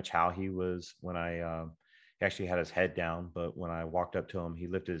is pretty much how he was when he actually had his head down, but when I walked up to him, he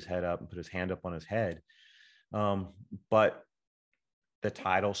lifted his head up and put his hand up on his head. But the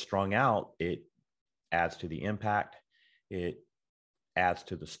title Strung Out, it adds to the impact. It adds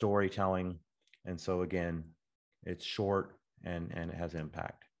to the storytelling. And so again, it's short and it has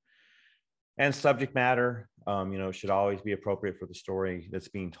impact. And subject matter, you know, should always be appropriate for the story that's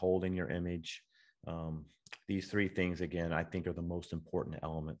being told in your image. These 3 things, again, I think are the most important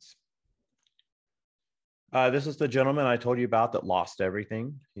elements. This is the gentleman I told you about that lost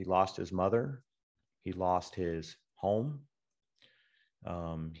everything. He lost his mother. He lost his home.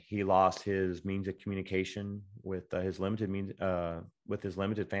 He lost his means of communication with his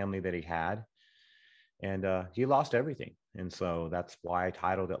limited family that he had, and he lost everything. And so that's why I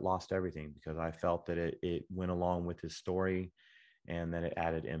titled it "Lost Everything," because I felt that it went along with his story, and that it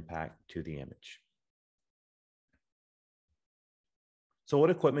added impact to the image. So, what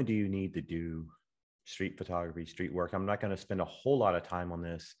equipment do you need to do street photography, street work? I'm not going to spend a whole lot of time on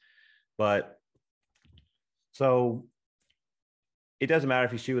this, but so it doesn't matter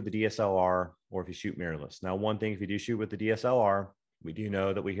if you shoot with the DSLR or if you shoot mirrorless. Now, one thing, if you do shoot with the DSLR, we do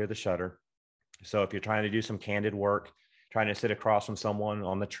know that we hear the shutter. So if you're trying to do some candid work, trying to sit across from someone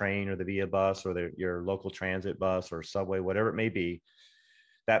on the train or the VIA bus or your local transit bus or subway, whatever it may be,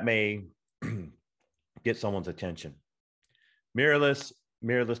 that may get someone's attention. Mirrorless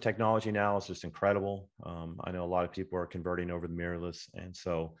technology now is just incredible. I know a lot of people are converting over to mirrorless, and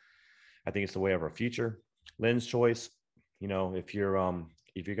so I think it's the way of our future. Lens choice, if you're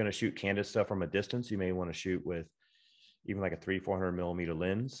going to shoot candid stuff from a distance, you may want to shoot with even like a 300-400 millimeter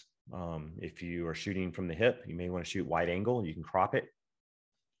lens. If you are shooting from the hip, you may want to shoot wide angle. You can crop it.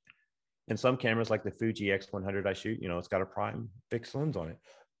 And some cameras like the Fuji X100 I shoot, it's got a prime fixed lens on it.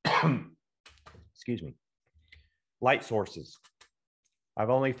 Excuse me. Light sources. I've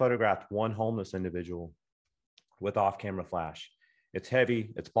only photographed one homeless individual with off-camera flash. It's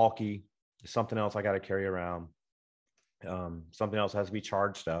heavy, it's bulky, it's something else I got to carry around. Something else has to be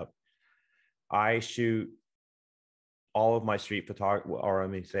charged up. I shoot all of my street photography, or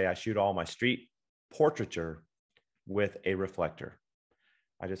I shoot all my street portraiture with a reflector.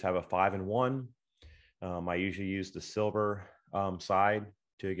 I just have a 5-in-1. I usually use the silver side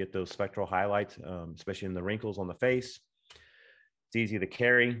to get those spectral highlights, especially in the wrinkles on the face. It's easy to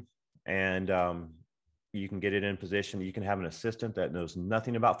carry, and you can get it in position. You can have an assistant that knows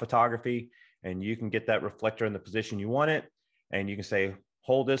nothing about photography, and you can get that reflector in the position you want it, and you can say,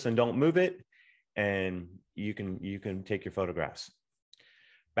 hold this and don't move it, and you can take your photographs.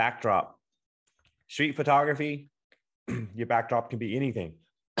 Backdrop. Street photography, your backdrop can be anything.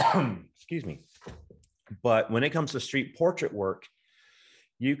 Excuse me. But when it comes to street portrait work,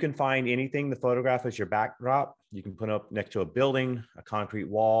 you can find anything the photograph as your backdrop. You can put up next to a building, a concrete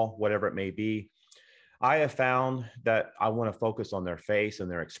wall, whatever it may be. I have found that I want to focus on their face and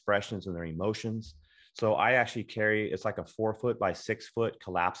their expressions and their emotions. So I actually carry, it's like a 4-foot by 6-foot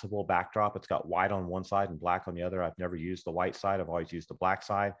collapsible backdrop. It's got white on one side and black on the other. I've never used the white side. I've always used the black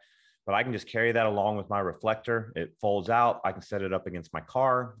side, but I can just carry that along with my reflector. It folds out. I can set it up against my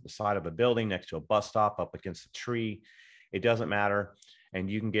car, the side of a building, next to a bus stop, up against a tree. It doesn't matter. And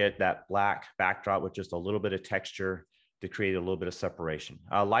you can get that black backdrop with just a little bit of texture to create a little bit of separation.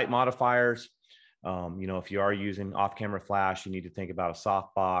 Light modifiers, if you are using off-camera flash, you need to think about a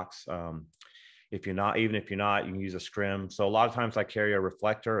softbox. If you're not, you can use a scrim. So a lot of times I carry a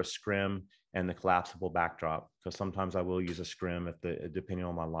reflector, a scrim, and the collapsible backdrop, because sometimes I will use a scrim depending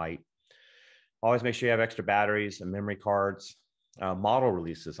on my light. Always make sure you have extra batteries and memory cards. Model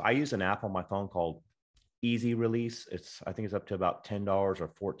releases. I use an app on my phone called Easy Release. I think it's up to about $10 or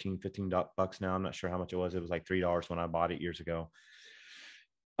 $14-15 now. I'm not sure how much it was. It was like $3 when I bought it years ago.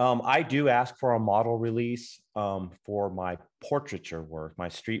 I do ask for a model release for my portraiture work, my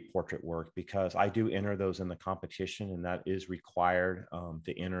street portrait work, because I do enter those in the competition, and that is required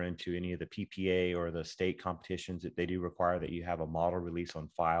to enter into any of the PPA or the state competitions. That they do require that you have a model release on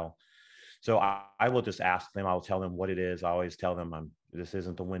file. So I will just ask them. I will tell them what it is. I always tell them this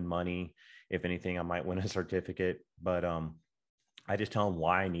isn't to win money. If anything, I might win a certificate, but I just tell them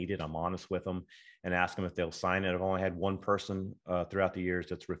why I need it. I'm honest with them and ask them if they'll sign it. I've only had one person throughout the years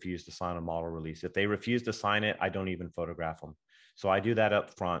that's refused to sign a model release. If they refuse to sign it, I don't even photograph them. So I do that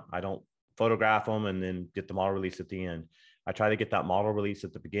up front. I don't photograph them and then get the model release at the end. I try to get that model release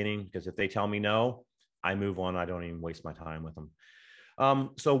at the beginning, because if they tell me no, I move on. I don't even waste my time with them.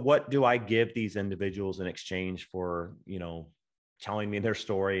 So what do I give these individuals in exchange for, telling me their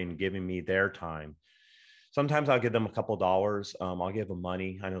story and giving me their time? Sometimes I'll give them a couple dollars. I'll give them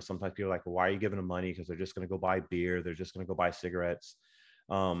money. I know sometimes people are like, well, why are you giving them money? Because they're just going to go buy beer. They're just going to go buy cigarettes.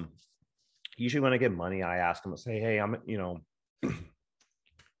 Usually when I give money, I ask them to say, hey,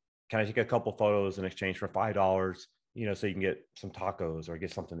 can I take a couple photos in exchange for $5, so you can get some tacos or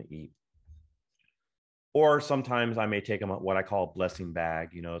get something to eat. Or sometimes I may take them what I call a blessing bag.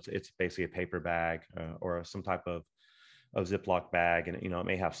 It's basically a paper bag or some type of Ziploc bag. And, it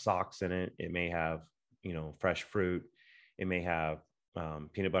may have socks in it. It may have, fresh fruit. It may have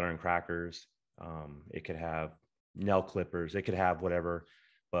peanut butter and crackers. It could have nail clippers. It could have whatever,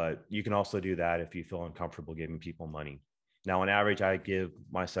 but you can also do that if you feel uncomfortable giving people money. Now, on average, I give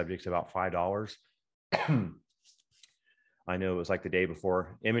my subjects about $5. I know it was like the day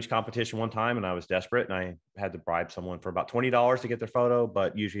before image competition one time, and I was desperate and I had to bribe someone for about $20 to get their photo,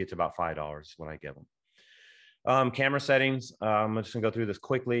 but usually it's about $5 when I give them. Camera settings. I'm just gonna go through this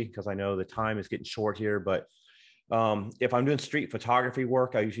quickly because I know the time is getting short here, but if I'm doing street photography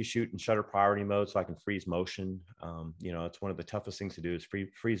work, I usually shoot in shutter priority mode so I can freeze motion. It's one of the toughest things to do is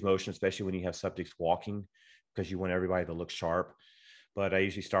freeze motion, especially when you have subjects walking, because you want everybody to look sharp. But I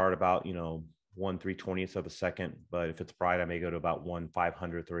usually start about, 1/320th of a second. But if it's bright, I may go to about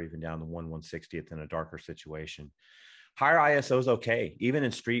 1/500th or even down to 1/160th in a darker situation. Higher ISO is okay. Even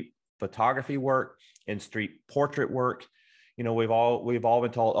in street photography work, in street portrait work, we've all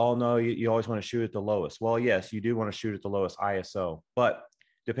been told, oh no, you always want to shoot at the lowest. Well, yes, you do want to shoot at the lowest ISO, but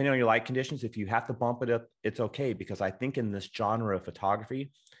depending on your light conditions, if you have to bump it up, it's okay. Because I think in this genre of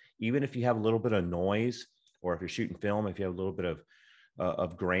photography, even if you have a little bit of noise, or if you're shooting film, if you have a little bit of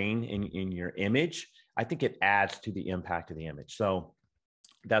of grain in your image, I think it adds to the impact of the image. So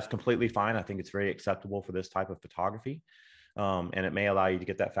that's completely fine. I think it's very acceptable for this type of photography. And it may allow you to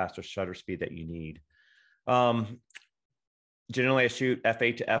get that faster shutter speed that you need. Generally, I shoot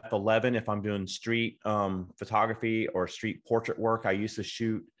f8 to f11 if I'm doing street photography or street portrait work. I used to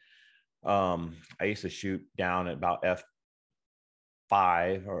shoot down at about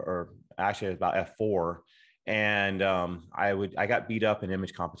f5 or actually about f4. And I got beat up in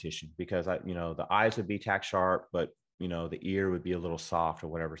image competition because the eyes would be tack sharp, but the ear would be a little soft or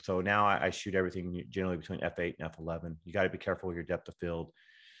whatever. So now I shoot everything generally between f8 and f11. You got to be careful with your depth of field.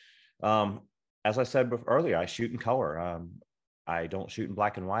 As I said earlier, I shoot in color. I don't shoot in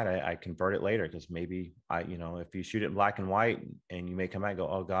black and white. I convert it later because maybe if you shoot it in black and white and you may come out and go,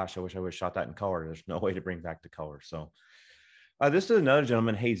 oh gosh, I wish I would have shot that in color. There's no way to bring back the color. So this is another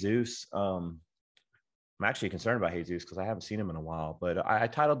gentleman, Jesus. I'm actually concerned about Jesus because I haven't seen him in a while, but I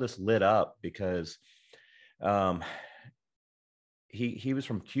titled this Lit Up because he was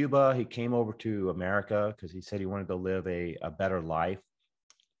from Cuba. He came over to America because he said he wanted to live a better life.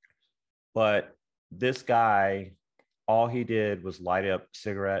 But this guy, all he did was light up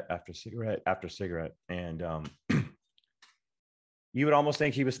cigarette after cigarette after cigarette. And you would almost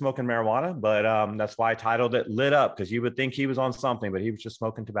think he was smoking marijuana, but that's why I titled it Lit Up, because you would think he was on something, but he was just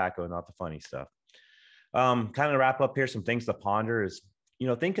smoking tobacco, not the funny stuff. Kind of wrap up here, some things to ponder is,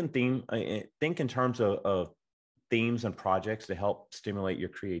 think in terms of themes and projects to help stimulate your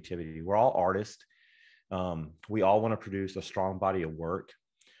creativity. We're all artists. We all want to produce a strong body of work.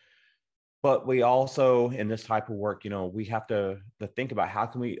 But we also, in this type of work, we have to think about how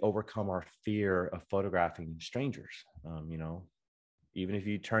can we overcome our fear of photographing strangers. Even if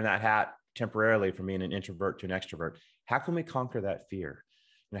you turn that hat temporarily from being an introvert to an extrovert, how can we conquer that fear?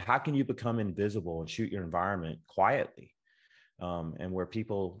 How can you become invisible and shoot your environment quietly, and where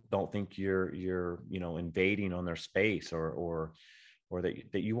people don't think you're invading on their space or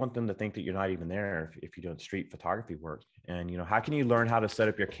that you want them to think that you're not even there if you're doing street photography work. And, how can you learn how to set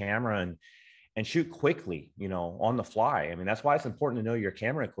up your camera and shoot quickly, on the fly? I mean, that's why it's important to know your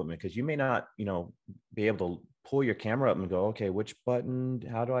camera equipment, because you may not, be able to pull your camera up and go, okay, which button,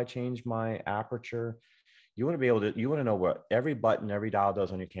 how do I change my aperture? You want to know what every button, every dial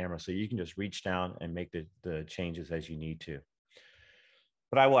does on your camera, so you can just reach down and make the changes as you need to.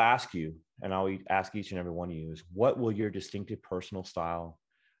 But I will ask you, and I'll ask each and every one of you, is what will your distinctive personal style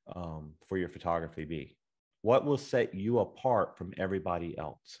for your photography be? What will set you apart from everybody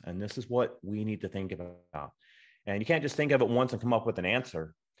else? And this is what we need to think about. And you can't just think of it once and come up with an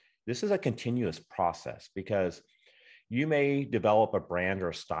answer. This is a continuous process, because you may develop a brand or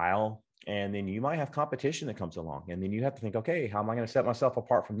a style, and then you might have competition that comes along. And then you have to think, okay, how am I going to set myself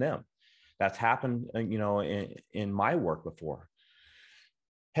apart from them? That's happened, in my work before.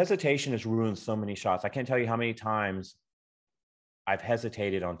 Hesitation has ruined so many shots. I can't tell you how many times I've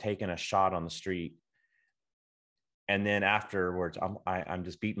hesitated on taking a shot on the street, and then afterwards, I'm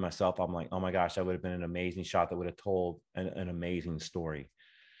just beating myself. I'm like, oh my gosh, that would have been an amazing shot that would have told an amazing story.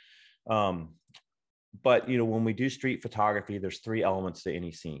 But when we do street photography, there's 3 elements to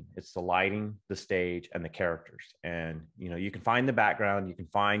any scene. It's the lighting, the stage, and the characters. And you can find the background. You can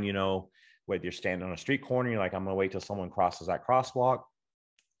find whether you're standing on a street corner, you're like, I'm gonna wait till someone crosses that crosswalk.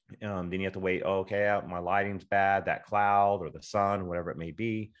 Then you have to wait. Oh, okay, my lighting's bad. That cloud or the sun, whatever it may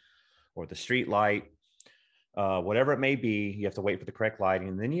be, or the street light. Whatever it may be, you have to wait for the correct lighting,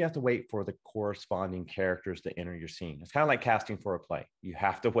 and then you have to wait for the corresponding characters to enter your scene. It's kind of like casting for a play. You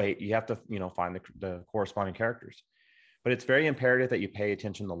have to wait. You have to, find the corresponding characters. But it's very imperative that you pay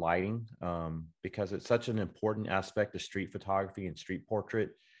attention to lighting, because it's such an important aspect of street photography and street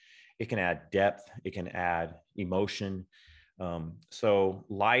portrait. It can add depth. It can add emotion. So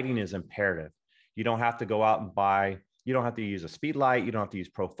lighting is imperative. You don't have to go out and buy. You don't have to use a speed light. You don't have to use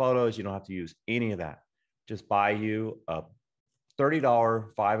pro photos. You don't have to use any of that. Just buy you a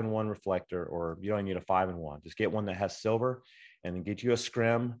 $30 5-in-1 reflector, or you don't need a 5-in-1. Just get one that has silver, and then get you a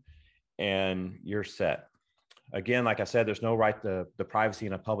scrim, and you're set. Again, like I said, there's no right to the privacy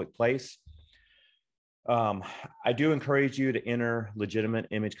in a public place. I do encourage you to enter legitimate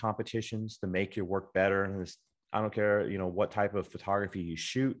image competitions to make your work better. And I don't care, what type of photography you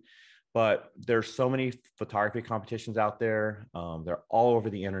shoot, but there's so many photography competitions out there. They're all over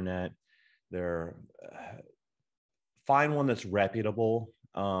the internet. Find one that's reputable.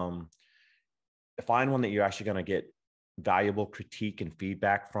 Find one that you're actually going to get valuable critique and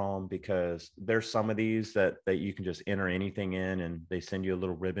feedback from, because there's some of these that you can just enter anything in, and they send you a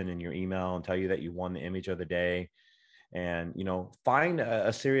little ribbon in your email and tell you that you won the image of the day. And find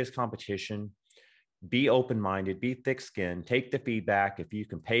a serious competition. be open-minded, be thick-skinned, take the feedback. If you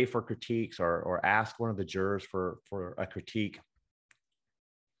can pay for critiques or ask one of the jurors for a critique,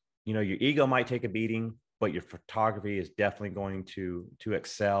 you know, your ego might take a beating, but your photography is definitely going to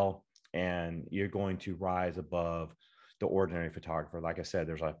excel, and you're going to rise above the ordinary photographer. Like I said,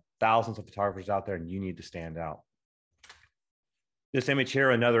 there's thousands of photographers out there, and you need to stand out. This image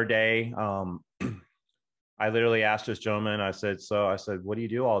here, another day. I literally asked this gentleman, I said, what do you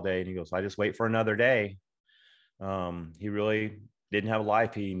do all day? And he goes, I just wait for another day. He really didn't have a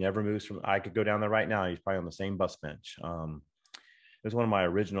life. He never moves from, I could go down there right now. He's probably on the same bus bench. It was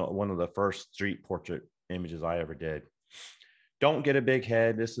one of the first street portrait images I ever did. Don't get a big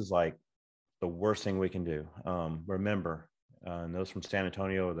head. This is like the worst thing we can do. Remember, and those from San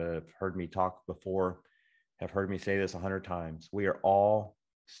Antonio that have heard me talk before have heard me say this 100 times. We are all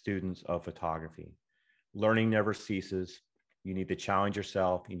students of photography. Learning never ceases. You need to challenge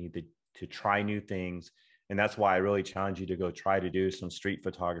yourself. You need to try new things. And that's why I really challenge you to go try to do some street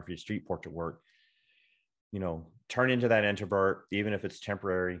photography, street portrait work. You know, turn into that introvert, even if it's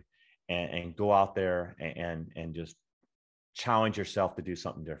temporary, and go out there and just challenge yourself to do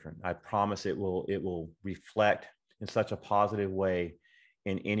something different. I promise it will reflect in such a positive way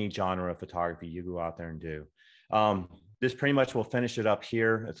in any genre of photography you go out there and do. This pretty much will finish it up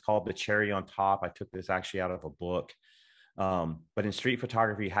here. It's called The Cherry on Top. I took this actually out of a book. But in street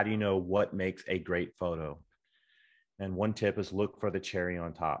photography, how do you know what makes a great photo? And one tip is look for the cherry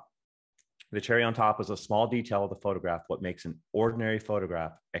on top. The cherry on top is a small detail of the photograph, what makes an ordinary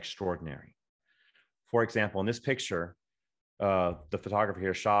photograph extraordinary. For example, in this picture, the photographer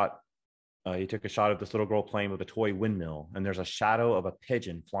here he took a shot of this little girl playing with a toy windmill, and there's a shadow of a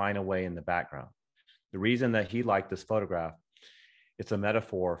pigeon flying away in the background. The reason that he liked this photograph, it's a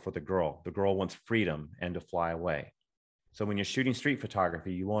metaphor for the girl. The girl wants freedom and to fly away. So when you're shooting street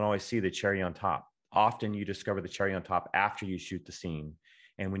photography, you won't always see the cherry on top. Often you discover the cherry on top after you shoot the scene,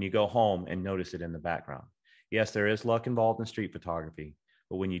 and when you go home and notice it in the background. Yes, there is luck involved in street photography,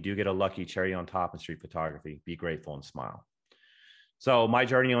 but when you do get a lucky cherry on top in street photography, be grateful and smile. So my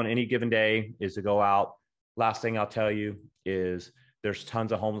journey on any given day is to go out. Last thing I'll tell you is there's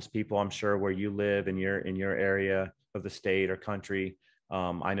tons of homeless people, I'm sure, where you live in your area of the state or country.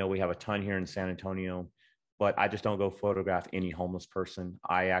 I know we have a ton here in San Antonio, but I just don't go photograph any homeless person.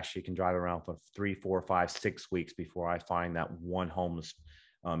 I actually can drive around for 3, 4, 5, 6 weeks before I find that one homeless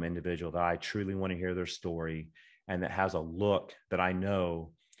individual that I truly want to hear their story, and that has a look that I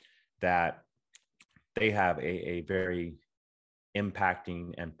know that they have a very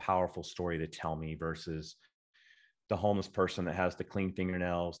impacting and powerful story to tell me, versus the homeless person that has the clean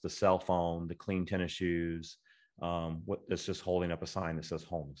fingernails, the cell phone, the clean tennis shoes, that's just holding up a sign that says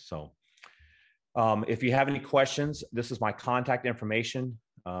homeless. So if you have any questions, this is my contact information.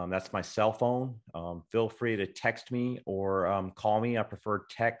 That's my cell phone. Feel free to text me or call me. I prefer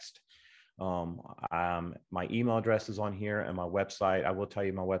text. My email address is on here, and my website. I will tell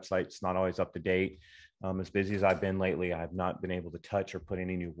you, my website's not always up to date. As busy as I've been lately, I have not been able to touch or put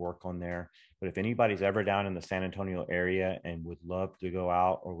any new work on there. But if anybody's ever down in the San Antonio area and would love to go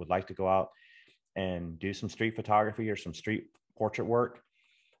out or would like to go out and do some street photography or some street portrait work,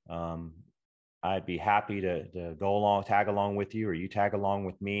 I'd be happy to go along, tag along with you, or you tag along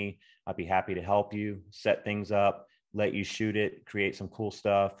with me. I'd be happy to help you set things up, let you shoot it, create some cool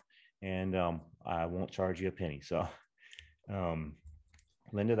stuff, and I won't charge you a penny. So,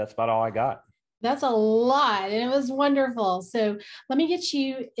 Linda, that's about all I got. That's a lot, and it was wonderful. So let me get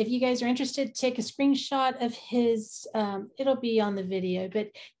you, if you guys are interested, take a screenshot of his, it'll be on the video, but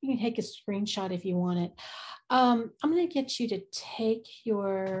you can take a screenshot if you want it. I'm going to get you to take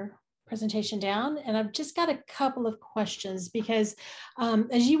your presentation down, and I've just got a couple of questions, because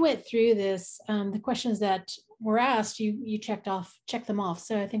as you went through this, the questions that were asked, you checked them off.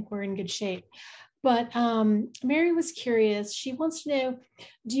 So I think we're in good shape. But Mary was curious. She wants to know,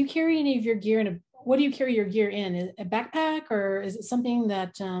 do you carry any of your gear what do you carry your gear in? A backpack, or is it something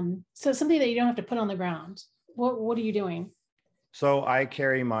that, something that you don't have to put on the ground? What are you doing? So I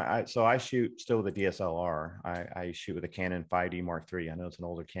carry so I shoot still with a DSLR. I shoot with a Canon 5D Mark III. I know it's an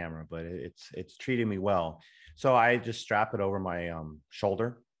older camera, but it's treating me well. So I just strap it over my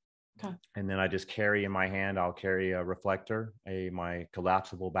shoulder. Okay. And then I just carry in my hand, I'll carry a reflector, my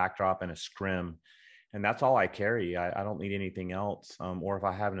collapsible backdrop, and a scrim. And that's all I carry. I don't need anything else. Or if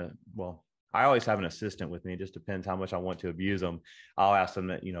I have I always have an assistant with me. It just depends how much I want to abuse them. I'll ask them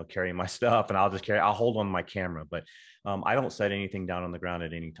to, carry my stuff, and I'll hold on my camera, but I don't set anything down on the ground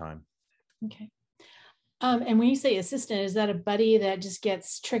at any time. Okay. And when you say assistant, is that a buddy that just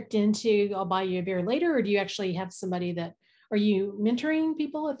gets tricked into, I'll buy you a beer later, or do you actually have somebody are you mentoring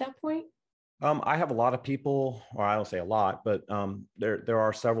people at that point? I have a lot of people, or I don't say a lot, but there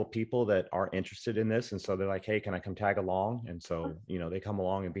are several people that are interested in this, and so they're like, "Hey, can I come tag along?" And so they come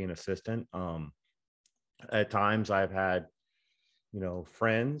along and be an assistant. At times, I've had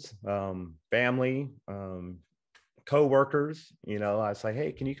friends, family, co-workers. I say,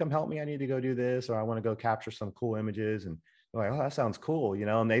 "Hey, can you come help me? I need to go do this, or I want to go capture some cool images." And they're like, "Oh, that sounds cool,"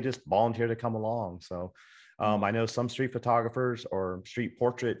 and they just volunteer to come along. So I know some street photographers or street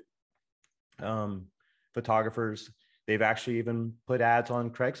portrait um, photographers. They've actually even put ads on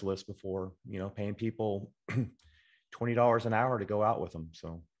Craigslist before, paying people $20 an hour to go out with them.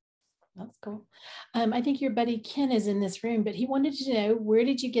 So that's cool. I think your buddy Ken is in this room, but he wanted to know, where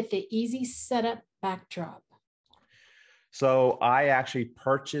did you get the easy setup backdrop? So I actually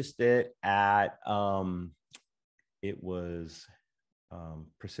purchased it at it was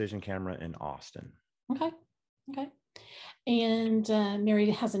Precision Camera in Austin. Okay. Okay. And Mary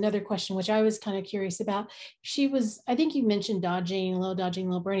has another question, which I was kind of curious about. I think you mentioned dodging,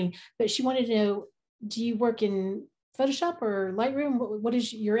 low burning, but she wanted to know, do you work in Photoshop or Lightroom? What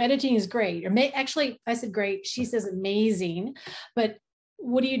is your editing is great. Actually, I said great. She says amazing, but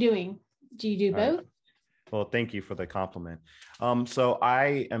what are you doing? Do you do both? Right. Well, thank you for the compliment. So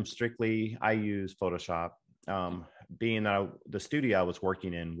I use Photoshop. Being that the studio I was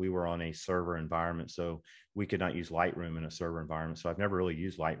working in, we were on a server environment, so we could not use Lightroom in a server environment. So I've never really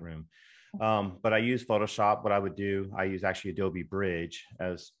used Lightroom, but I use Photoshop. What I would do, I use actually Adobe Bridge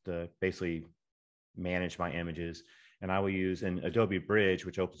as the basically manage my images. And I will use an Adobe Bridge,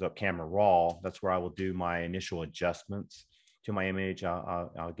 which opens up Camera Raw. That's where I will do my initial adjustments to my image.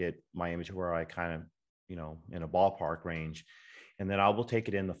 I'll get my image where I kind of, in a ballpark range. And then I will take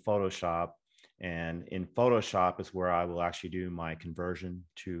it into Photoshop. And in Photoshop is where I will actually do my conversion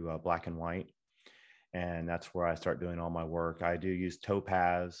to black and white. And that's where I start doing all my work. I do use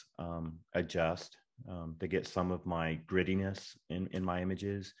Topaz Adjust to get some of my grittiness in my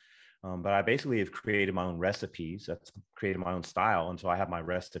images. But I basically have created my own recipes. That's created my own style. And so I have my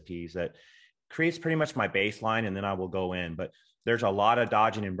recipes that creates pretty much my baseline, and then I will go in. But there's a lot of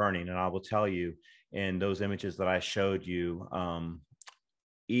dodging and burning. And I will tell you, in those images that I showed you,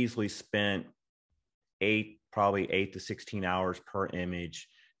 easily spent probably 8 to 16 hours per image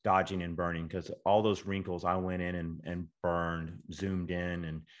dodging and burning, because all those wrinkles I went in and burned, zoomed in,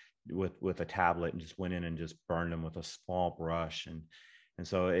 and with a tablet, and just went in and just burned them with a small brush. And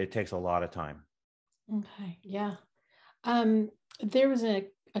so it takes a lot of time. Okay. Yeah. There was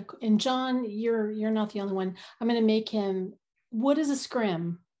and John, you're not the only one. I'm going to make him, what is a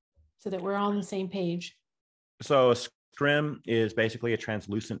scrim, so that we're all on the same page? So a scrim is basically a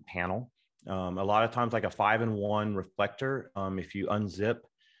translucent panel. A lot of times, like a 5-in-1 reflector, if you unzip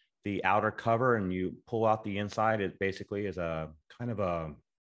the outer cover and you pull out the inside, it basically is a kind of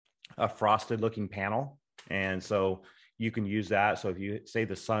a frosted looking panel. And so you can use that. So if you say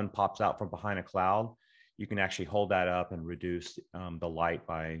the sun pops out from behind a cloud, you can actually hold that up and reduce the light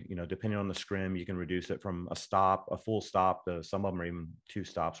by, depending on the scrim, you can reduce it from a full stop, to some of them are even 2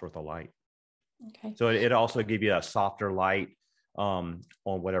 stops worth of light. Okay. So it also give you a softer light on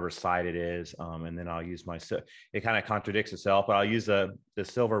whatever side it is. And then I'll use it kind of contradicts itself, but I'll use the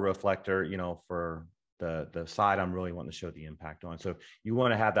silver reflector, for the side I'm really wanting to show the impact on. So you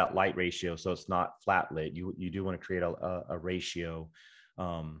want to have that light ratio, so it's not flat lit. You do want to create a ratio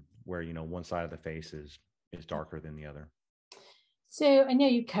where one side of the face is darker than the other. So I know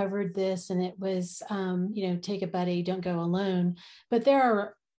you covered this, and it was take a buddy, don't go alone, but there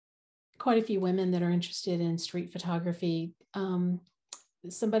are quite a few women that are interested in street photography.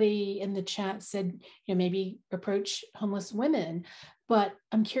 Somebody in the chat said, maybe approach homeless women, but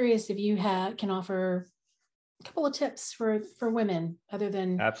I'm curious if you can offer a couple of tips for women other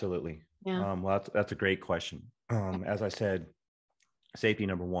than. Absolutely. Yeah. Well, that's a great question. As I said, safety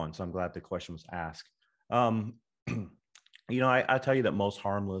number one. So I'm glad the question was asked. I tell you that most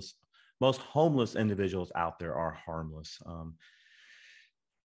homeless individuals out there are harmless.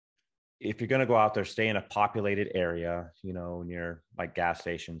 If you're going to go out there, stay in a populated area, near like gas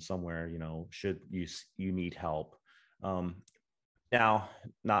stations somewhere, should you need help. Now,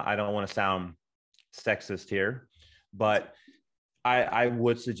 I don't want to sound sexist here, but I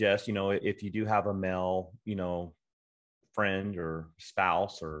would suggest, if you do have a male, friend or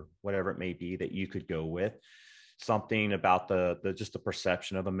spouse or whatever it may be that you could go with, something about just the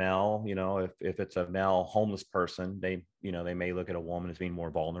perception of a male, if it's a male homeless person, they may look at a woman as being more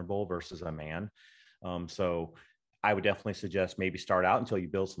vulnerable versus a man. So I would definitely suggest maybe start out until you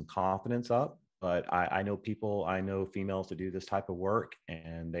build some confidence up. But I know females that do this type of work,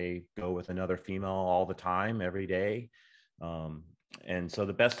 and they go with another female all the time, every day. And so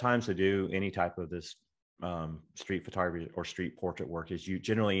the best times to do any type of this street photography or street portrait work is you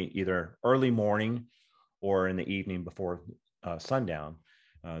generally either early morning or in the evening before sundown.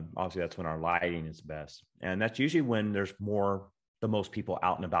 Obviously, that's when our lighting is best. And that's usually when there's the most people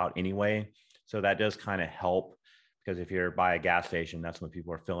out and about anyway. So that does kind of help, because if you're by a gas station, that's when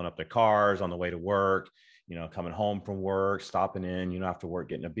people are filling up their cars on the way to work, coming home from work, stopping in, after work,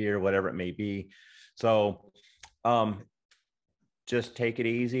 getting a beer, whatever it may be. So just take it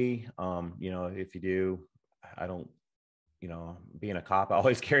easy. If you do, I don't, being a cop, I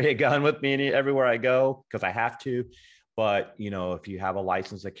always carry a gun with me everywhere I go because I have to. But, if you have a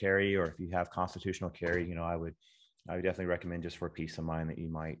license to carry, or if you have constitutional carry, I would definitely recommend, just for peace of mind, that you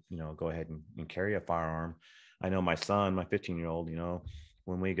might, go ahead and carry a firearm. I know my son, my 15-year-old,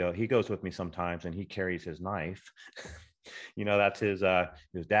 when we go, he goes with me sometimes and he carries his knife. That's his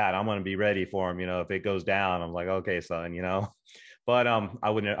dad. I'm going to be ready for him. If it goes down, I'm like, okay, son, but I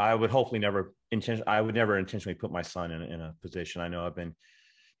would never intentionally put my son in a position. I know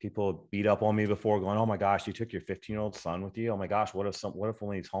people beat up on me before, going, oh my gosh, you took your 15-year-old son with you. Oh my gosh, what if one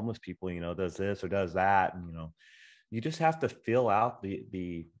of these homeless people, does this or does that? And, you just have to fill out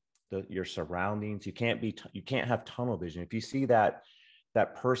your surroundings. You can't have tunnel vision. If you see that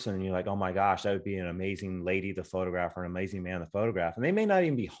person and you're like, oh my gosh, that would be an amazing lady to photograph, or an amazing man to photograph. And they may not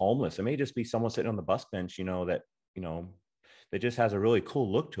even be homeless. It may just be someone sitting on the bus bench, that just has a really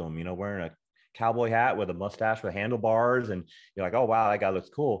cool look to them, wearing a cowboy hat with a mustache with handlebars. And you're like, oh, wow, that guy looks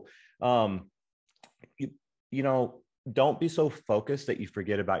cool. Don't be so focused that you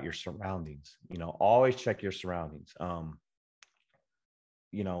forget about your surroundings. Always check your surroundings. Even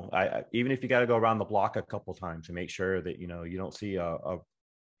if you got to go around the block a couple of times to make sure that, you don't see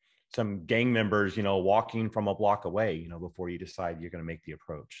some gang members, walking from a block away, before you decide you're going to make the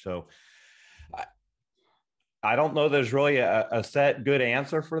approach. So I don't know there's really a set good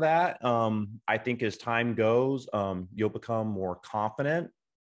answer for that. I think as time goes, you'll become more confident.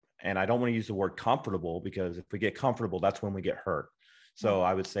 And I don't want to use the word comfortable, because if we get comfortable, that's when we get hurt. So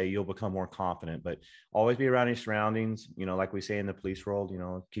I would say you'll become more confident, but always be around your surroundings. Like we say in the police world,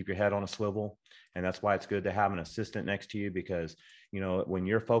 keep your head on a swivel. And that's why it's good to have an assistant next to you, because, when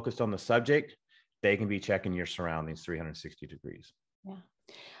you're focused on the subject, they can be checking your surroundings 360 degrees.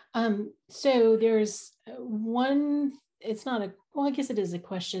 Yeah. So there's one, it's not well, I guess it is a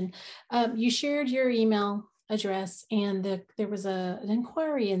question. You shared your email address, and there was an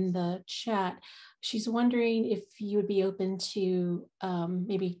inquiry in the chat. She's wondering if you would be open to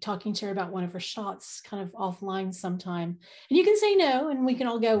maybe talking to her about one of her shots kind of offline sometime. And you can say no, and we can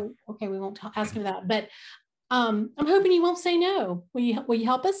all go, okay, we won't ask her that. But I'm hoping you won't say no. Will you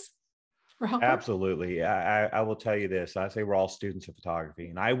help us? Absolutely. I will tell you this. I say we're all students of photography,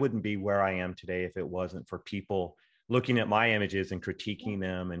 and I wouldn't be where I am today if it wasn't for people looking at my images and critiquing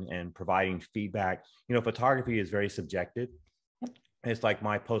them and providing feedback. Photography is very subjective. It's like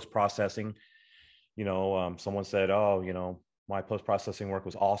my post-processing. Someone said, oh, my post-processing work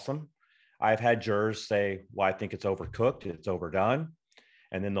was awesome. I've had jurors say, well, I think it's overcooked, it's overdone.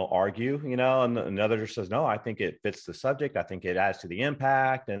 And then they'll argue, and another juror says, no, I think it fits the subject. I think it adds to the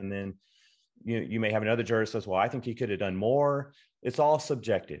impact. And then you may have another juror says, well, I think he could have done more. It's all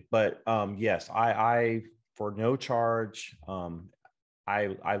subjective. But yes, I for no charge,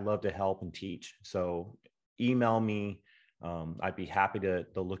 I love to help and teach. So email me. I'd be happy to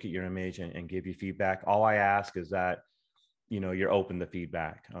look at your image and give you feedback. All I ask is that, you're open to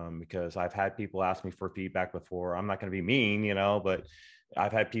feedback, because I've had people ask me for feedback before. I'm not going to be mean, but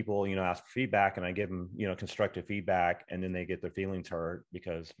I've had people, ask for feedback, and I give them, constructive feedback, and then they get their feelings hurt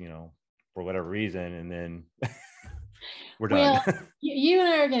because, for whatever reason, and then we're done. Well, you and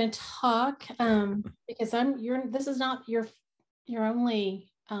I are going to talk because this is not your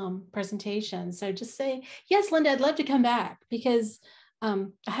only presentation. So just say, yes, Linda, I'd love to come back, because I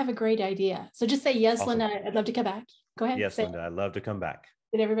have a great idea. So just say, yes, awesome. Linda, I'd love to come back. Go ahead. Yes, Linda, I'd love to come back.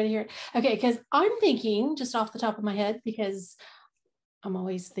 Did everybody hear it? Okay, because I'm thinking just off the top of my head, because I'm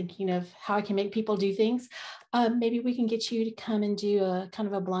always thinking of how I can make people do things. Maybe we can get you to come and do a kind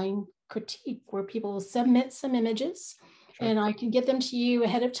of a blind critique where people will submit some images. Sure. And I can get them to you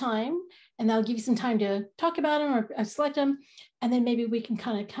ahead of time, and that'll give you some time to talk about them or select them. And then maybe we can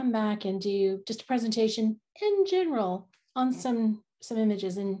kind of come back and do just a presentation in general on some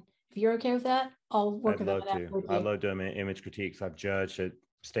images. And if you're okay with that, I'll work with that. I love doing image critiques. I've judged at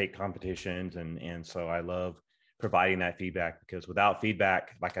state competitions. And so I love providing that feedback, because without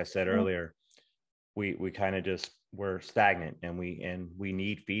feedback, like I said earlier, we kind of just, we're stagnant, and we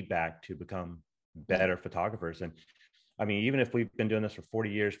need feedback to become better photographers. And I mean, even if we've been doing this for 40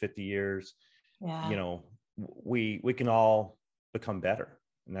 years, 50 years, we can all become better.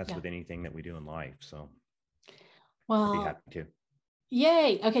 And that's with anything that we do in life. So well, I'd be happy to.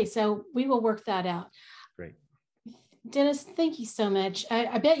 Yay. Okay. So we will work that out. Great. Dennis, thank you so much.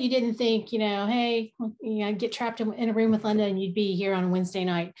 I bet you didn't think, hey, get trapped in a room with Linda and you'd be here on a Wednesday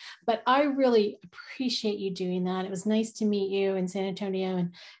night. But I really appreciate you doing that. It was nice to meet you in San Antonio,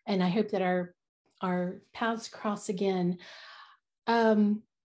 and I hope that our paths cross again. I'm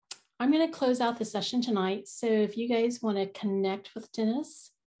going to close out the session tonight. So if you guys want to connect with Dennis,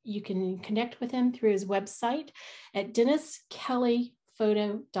 you can connect with him through his website at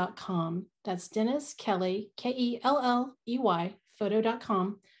DennisKelleyPhoto.com. That's Dennis Kelley, Kelley,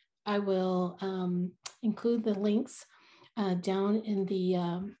 photo.com. I will include the links down in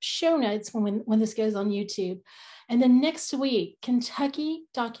the show notes when this goes on YouTube. And then next week, Kentucky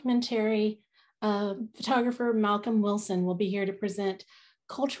documentary photographer Malcolm Wilson will be here to present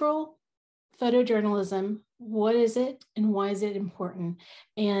cultural photojournalism. What is it and why is it important?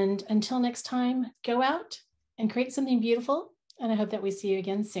 And until next time, go out and create something beautiful. And I hope that we see you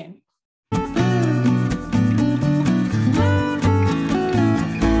again soon.